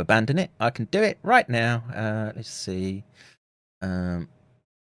have to abandon it. I can do it right now. Let's see. I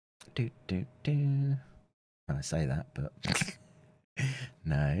say that, but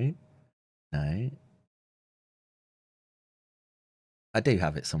no. I do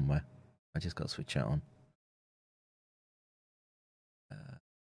have it somewhere. I just got to switch it on.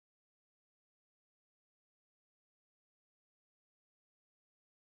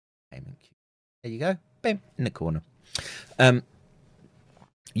 There you go. Boom. In the corner.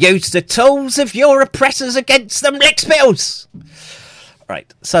 Use the tools of your oppressors against them, lickspills.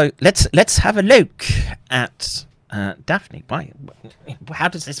 Right. So let's have a look at Daphne. How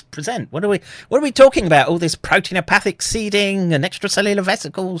does this present? What are we talking about? All this proteinopathic seeding and extracellular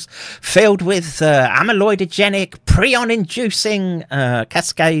vesicles filled with amyloidogenic, PRION-inducing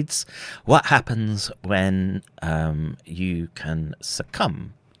cascades. What happens when you can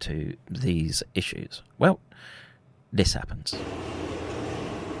succumb to these issues? Well, this happens.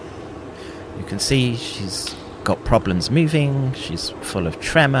 You can see she's got problems moving, she's full of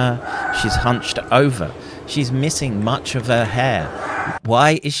tremor, she's hunched over, she's missing much of her hair.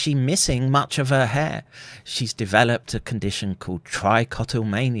 Why is she missing much of her hair? She's developed a condition called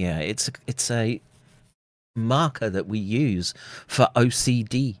trichotillomania. It's a marker that we use for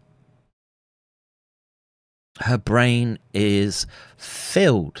OCD. Her brain is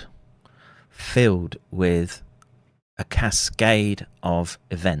filled filled with a cascade of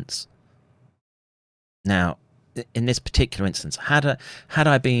events. Now, in this particular instance, had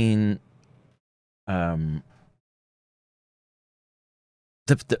I been our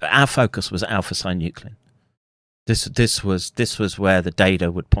focus was alpha-synuclein. This was where the data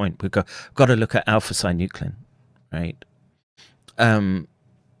would point. We've got to look at alpha-synuclein, right?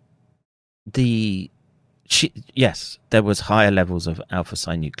 Yes, there was higher levels of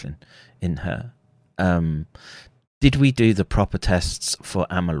alpha-synuclein in her. Did we do the proper tests for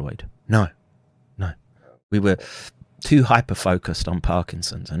amyloid? No. We were too hyper-focused on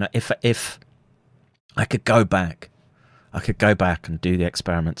Parkinson's. And if I could go back and do the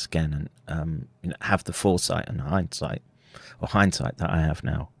experiments again and have the foresight and hindsight that I have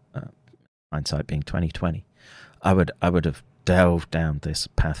now, hindsight being 2020, I would have delved down this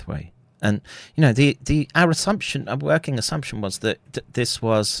pathway. And our working assumption was that this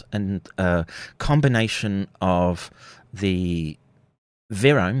was a combination of the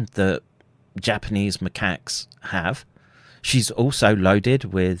virome that Japanese macaques have. She's also loaded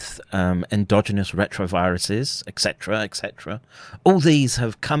with endogenous retroviruses, etc. All these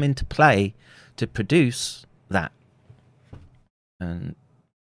have come into play to produce that. And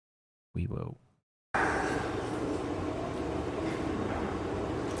we will.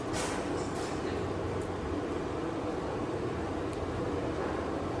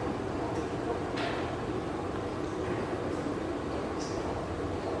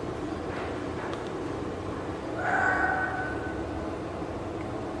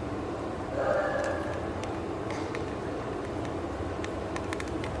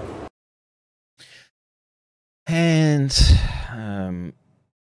 And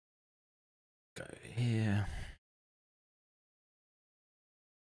go here.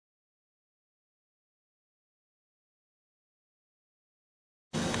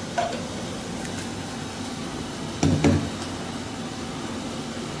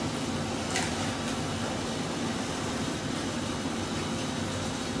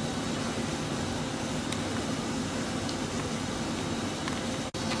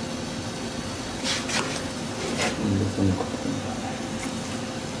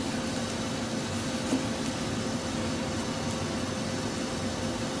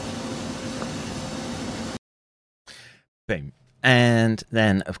 Boom. And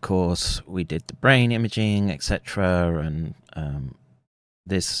then, of course, we did the brain imaging, etc. And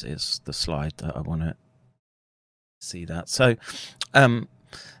this is the slide that I want to see that. So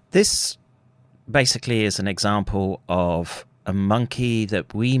this basically is an example of a monkey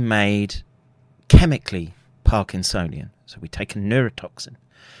that we made chemically Parkinsonian. So we take a neurotoxin,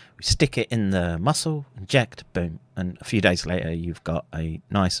 we stick it in the muscle, inject, boom, and a few days later you've got a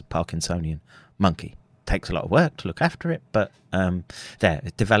nice Parkinsonian monkey. Takes a lot of work to look after it, but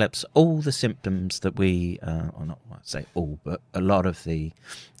it develops all the symptoms that we, or not I say all, but a lot of the.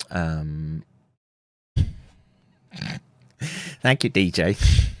 Thank you, DJ.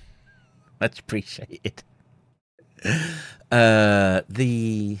 Much appreciated.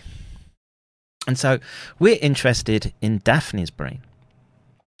 And so we're interested in Daphne's brain,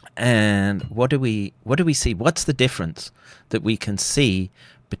 and what do we see? What's the difference that we can see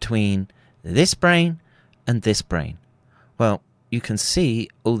between this brain and this brain? Well, you can see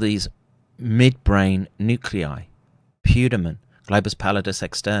all these midbrain nuclei: putamen, globus pallidus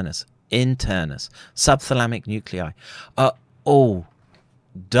externus, internus, subthalamic nuclei are all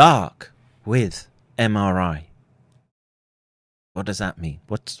dark with MRI. What does that mean?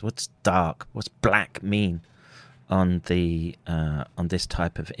 What's dark? What's black mean on the on this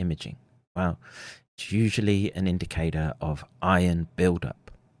type of imaging? Well, it's usually an indicator of iron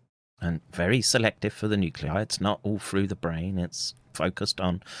buildup, and very selective for the nuclei. It's not all through the brain. It's focused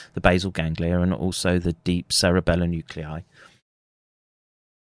on the basal ganglia and also the deep cerebellar nuclei.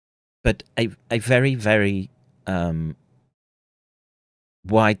 But a very, very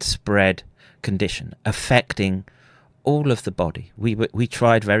widespread condition affecting all of the body. We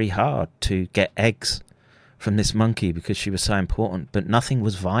tried very hard to get eggs from this monkey because she was so important, but nothing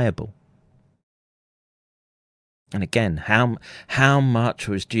was viable. And again, how much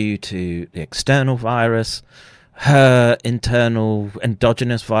was due to the external virus, her internal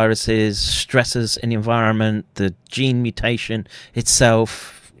endogenous viruses, stresses in the environment, the gene mutation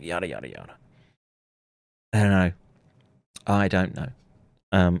itself, yada, yada, yada. I don't know.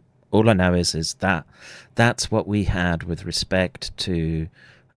 All I know is that that's what we had with respect to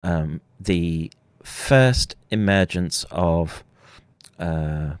the first emergence of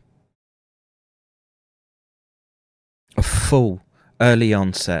a full early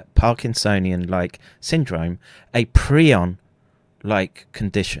onset Parkinsonian-like syndrome, a PRION-like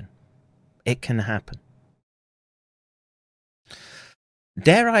condition. it can happen.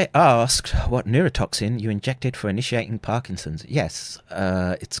 Dare I ask what neurotoxin you injected for initiating Parkinson's? Yes,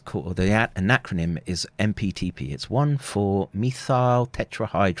 it's called, the acronym is MPTP. It's 1,4-methyl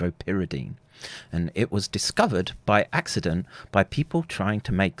tetrahydropyridine. And it was discovered by accident by people trying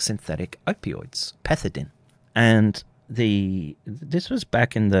to make synthetic opioids, pethidine. And this was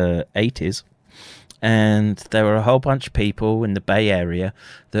back in the 80s. And there were a whole bunch of people in the Bay Area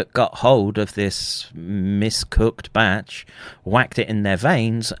that got hold of this miscooked batch, whacked it in their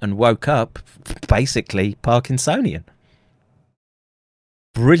veins, and woke up basically Parkinsonian.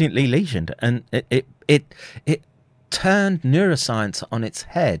 Brilliantly lesioned. And it turned neuroscience on its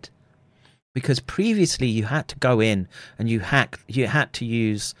head. Because previously you had to go in and you had to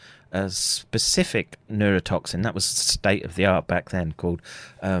use a specific neurotoxin that was state of the art back then, called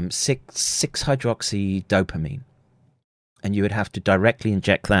 6-hydroxydopamine, and you would have to directly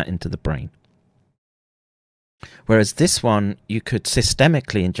inject that into the brain. Whereas this one, you could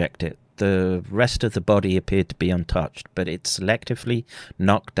systemically inject it. The rest of the body appeared to be untouched, but it selectively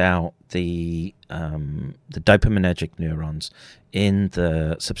knocked out the dopaminergic neurons in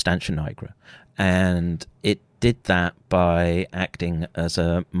the substantia nigra, and it did that by acting as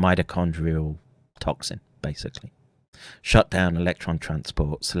a mitochondrial toxin, basically. Shut down electron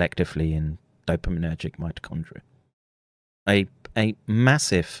transport selectively in dopaminergic mitochondria. A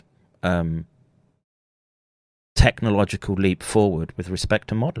massive technological leap forward with respect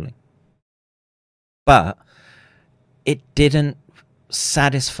to modeling. But it didn't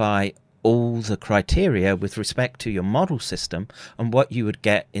satisfy all the criteria with respect to your model system and what you would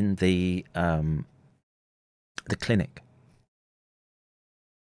get in the clinic.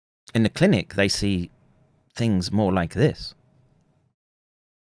 In the clinic, they see things more like this.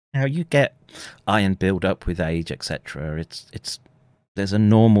 Now, you get iron build up with age, etc. There's a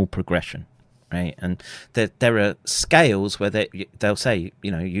normal progression, right? And there are scales where they'll say,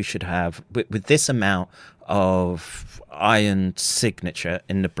 you should have, with this amount of iron signature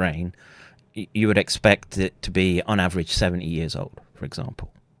in the brain, you would expect it to be on average 70 years old, for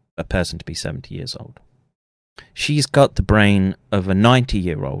example, a person to be 70 years old. She's got the brain of a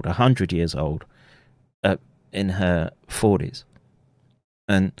 90-year-old, 100 years old, in her 40s.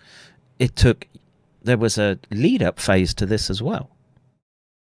 And there was a lead-up phase to this as well.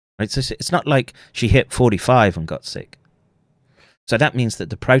 Right? So it's not like she hit 45 and got sick. So that means that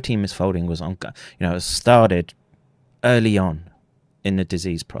the protein misfolding was started early on in the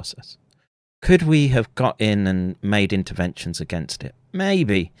disease process. Could we have got in and made interventions against it?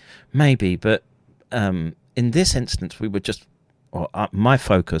 Maybe, but in this instance, we were my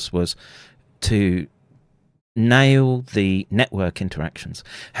focus was to nail the network interactions.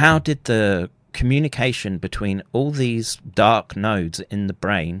 How did the communication between all these dark nodes in the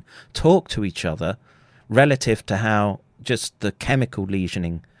brain talk to each other relative to how just the chemical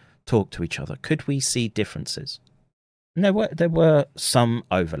lesioning talked to each other? Could we see differences? And there were some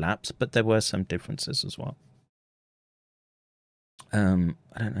overlaps, but there were some differences as well. I don't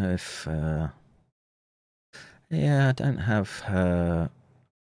know if I don't have her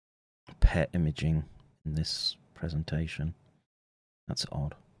PET imaging in this presentation. That's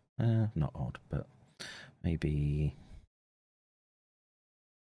odd. Not odd, but maybe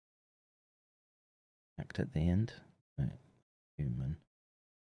act at the end. Right. Human.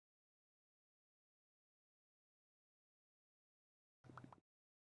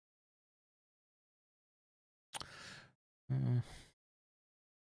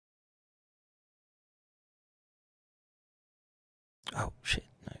 Oh shit,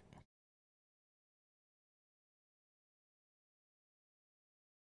 no.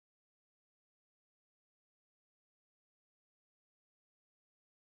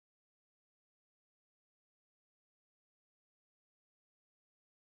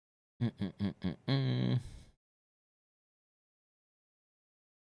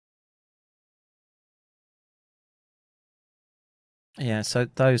 Yeah, so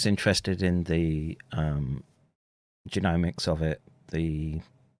those interested in the genomics of it,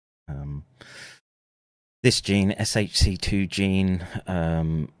 this gene, SHC2 gene,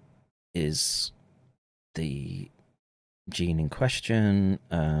 is the gene in question.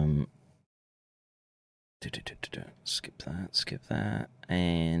 Skip that.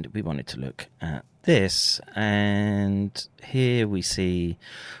 And we wanted to look at this, and here we see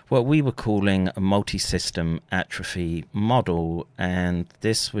what we were calling a multi-system atrophy model, and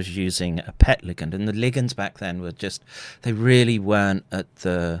this was using a PET ligand, and the ligands back then were they really weren't at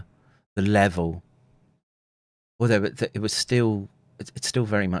the level, although it was still it's still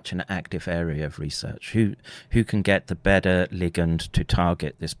very much an active area of research. Who can get the better ligand to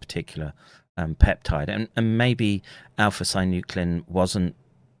target this particular peptide, and maybe alpha-synuclein wasn't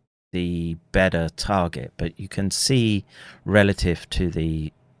the better target, but you can see relative to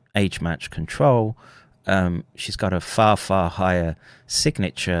the age-matched control, she's got a far higher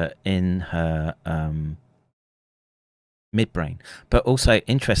signature in her midbrain, but also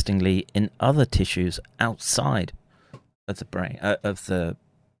interestingly in other tissues outside of the brain, of the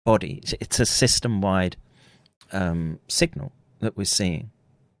body. It's a system-wide signal that we're seeing.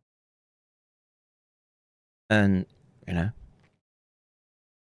 And, you know,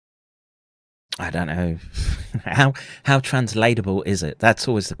 I don't know how translatable is it? That's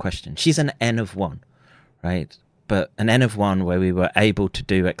always the question. She's an N of 1, right? But an N of 1 where we were able to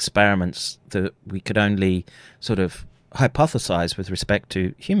do experiments that we could only sort of hypothesize with respect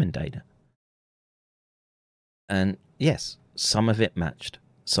to human data. And yes, some of it matched,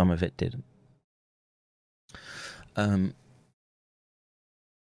 some of it didn't. All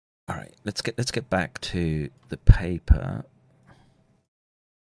right, let's get back to the paper.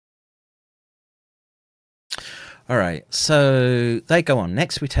 All right, so they go on.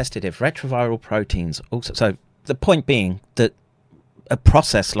 Next, we tested if retroviral proteins also. So the point being that a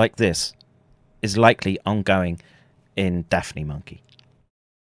process like this is likely ongoing in Daphne monkey.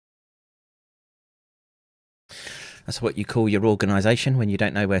 That's what you call your organization when you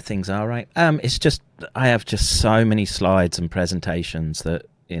don't know where things are, right? It's just, I have just so many slides and presentations that,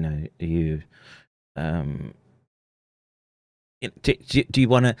 you know, do you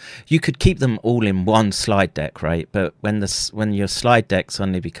want to, you could keep them all in one slide deck, right? But when your slide deck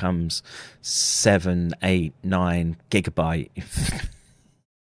suddenly becomes 7, 8, 9 gigabyte,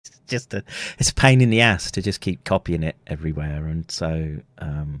 it's a pain in the ass to just keep copying it everywhere. And so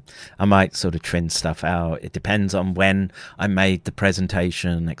I might sort of trim stuff out. It depends on when I made the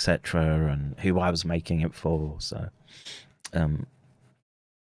presentation, etc., and who I was making it for. So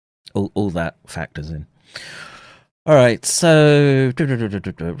all that factors in. All right, so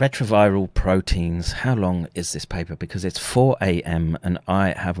retroviral proteins. How long is this paper? Because it's 4 a.m. and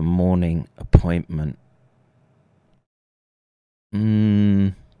I have a morning appointment.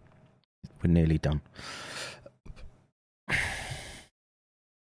 We're nearly done.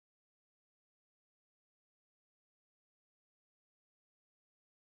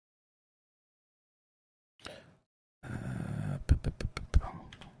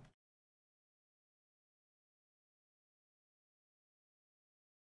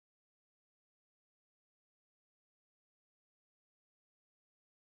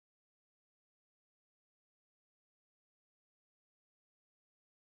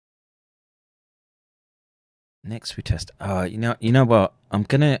 Next we test. You know what? I'm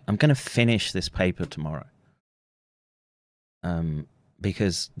gonna finish this paper tomorrow.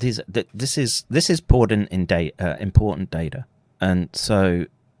 Because this is important data, and so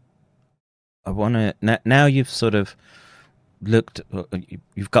I want to now you've sort of looked,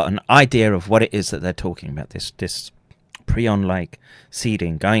 you've got an idea of what it is that they're talking about. This PRION-like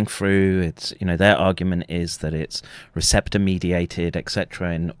seeding going through. It's, you know, their argument is that it's receptor mediated,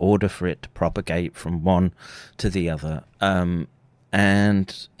 etc., in order for it to propagate from one to the other. And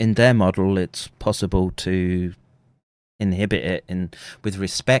in their model, it's possible to inhibit it with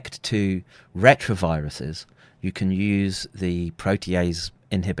respect to retroviruses. You can use the protease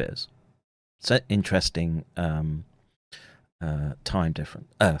inhibitors. It's an interesting time different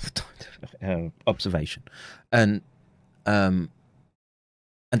observation. And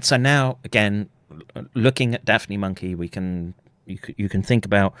so now, again, looking at Daphne monkey, you can think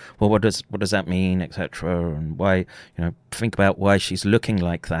about, well, what does that mean, etc., and why, you know, think about why she's looking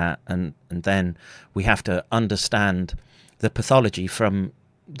like that, and then we have to understand the pathology from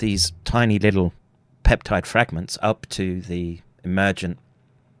these tiny little peptide fragments up to the emergent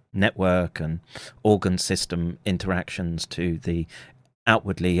network and organ system interactions to the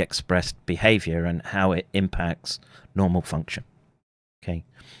outwardly expressed behavior and how it impacts normal function. Okay.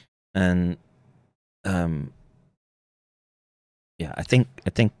 And yeah, I think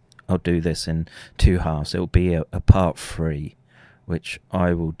I'll do this in 2 halves. It'll be a part 3, which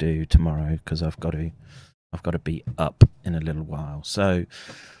I will do tomorrow because I've got to be up in a little while. So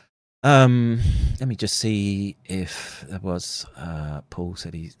let me just see if there was Paul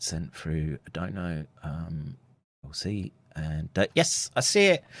said he sent through. I don't know. We'll see. And yes, I see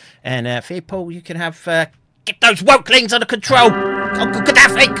it. And for you, Paul, you can have get those wokelings under control. Uncle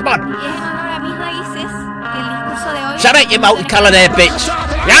Gaddafi, come on. Shut up, you multicolour there, bitch.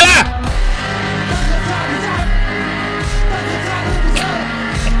 Yalla!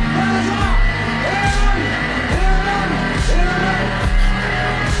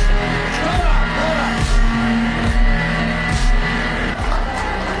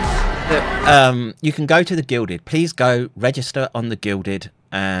 you can go to the Gilded. Please go register on the Gilded,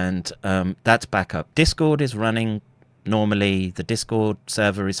 and that's back up. Discord is running normally. The Discord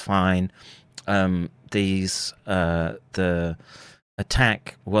server is fine. The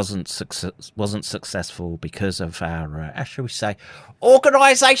attack wasn't successful because of our, how shall we say,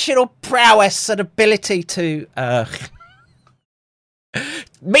 organisational prowess and ability to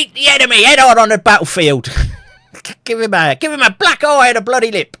meet the enemy head on the battlefield. give him a black eye and a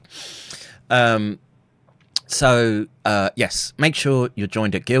bloody lip. So yes, make sure you're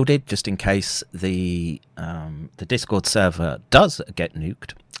joined at Gilded just in case the Discord server does get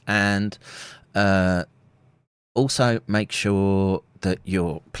nuked, and also make sure that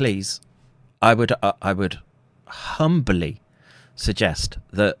you're, please, I would humbly suggest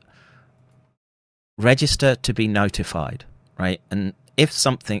that register to be notified, right? And if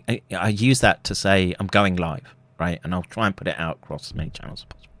something, I use that to say I'm going live, right? And I'll try and put it out across as many channels as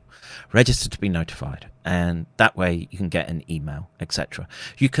possible. Register to be notified, and that way you can get an email, etc.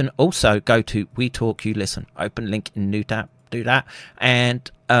 You can also go to We Talk You Listen, open link in new tab, do that, and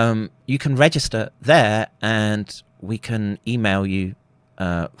you can register there, and we can email you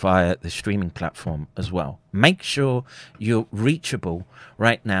via the streaming platform as well. Make sure you're reachable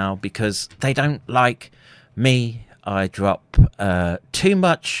right now, because they don't like me. I drop too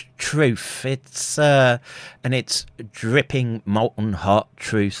much truth. It's and it's dripping molten hot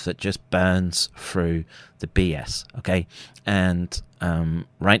truth that just burns through the BS. Okay, and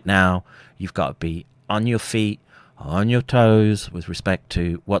right now you've got to be on your feet, on your toes with respect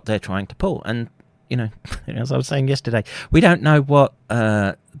to what they're trying to pull. And you know, as I was saying yesterday, we don't know what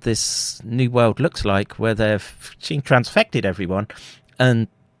this new world looks like, where they've transfected everyone, and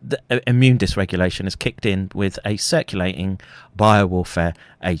the immune dysregulation has kicked in with a circulating biowarfare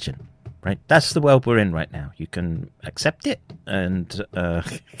agent. Right, that's the world we're in right now. You can accept it and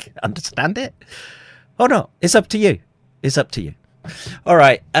understand it, or not. It's up to you. It's up to you. All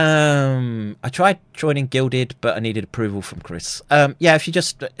right. I tried joining Gilded, but I needed approval from Chris. Yeah, if you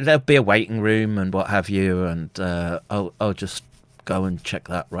just, there'll be a waiting room and what have you, and I'll just go and check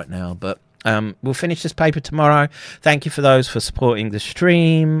that right now. But we'll finish this paper tomorrow. Thank you for those for supporting the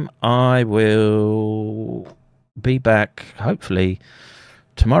stream. I will be back hopefully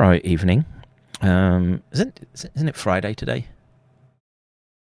tomorrow evening. Isn't it Friday today?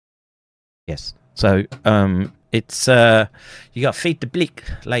 Yes. So it's you got to feed the bleak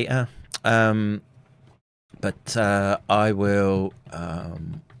later. But I will.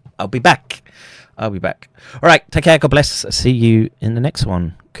 I'll be back. All right. Take care. God bless. See you in the next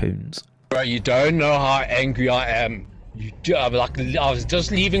one, Coons. Bro, you don't know how angry I am. You do, like, I was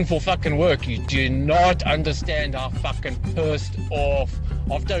just leaving for fucking work. You do not understand how fucking pissed off.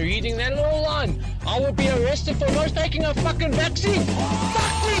 After reading that little line, I will be arrested for not taking a fucking vaccine.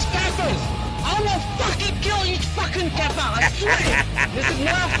 Fuck these cappers! I will fucking kill each fucking capper, I swear! This is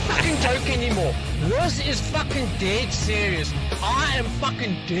not a fucking joke anymore. This is fucking dead serious. I am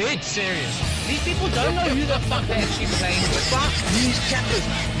fucking dead serious. These people don't know who the fuck they're actually playing with. Fuck these cappers.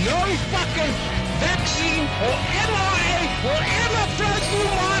 No fucking vaccine or mRNA will ever flow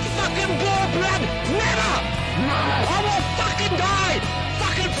through my fucking blood. Never! I will fucking die!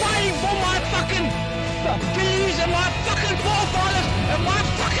 Fucking fighting for my fucking beliefs and my fucking forefathers and my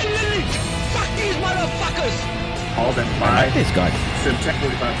fucking lineage! Fuck these motherfuckers! All that five. This guy. Send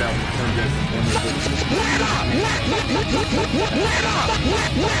 45,000 turned in.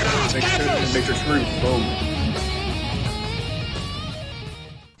 Make sure screw. Boom.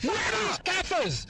 Scaffers!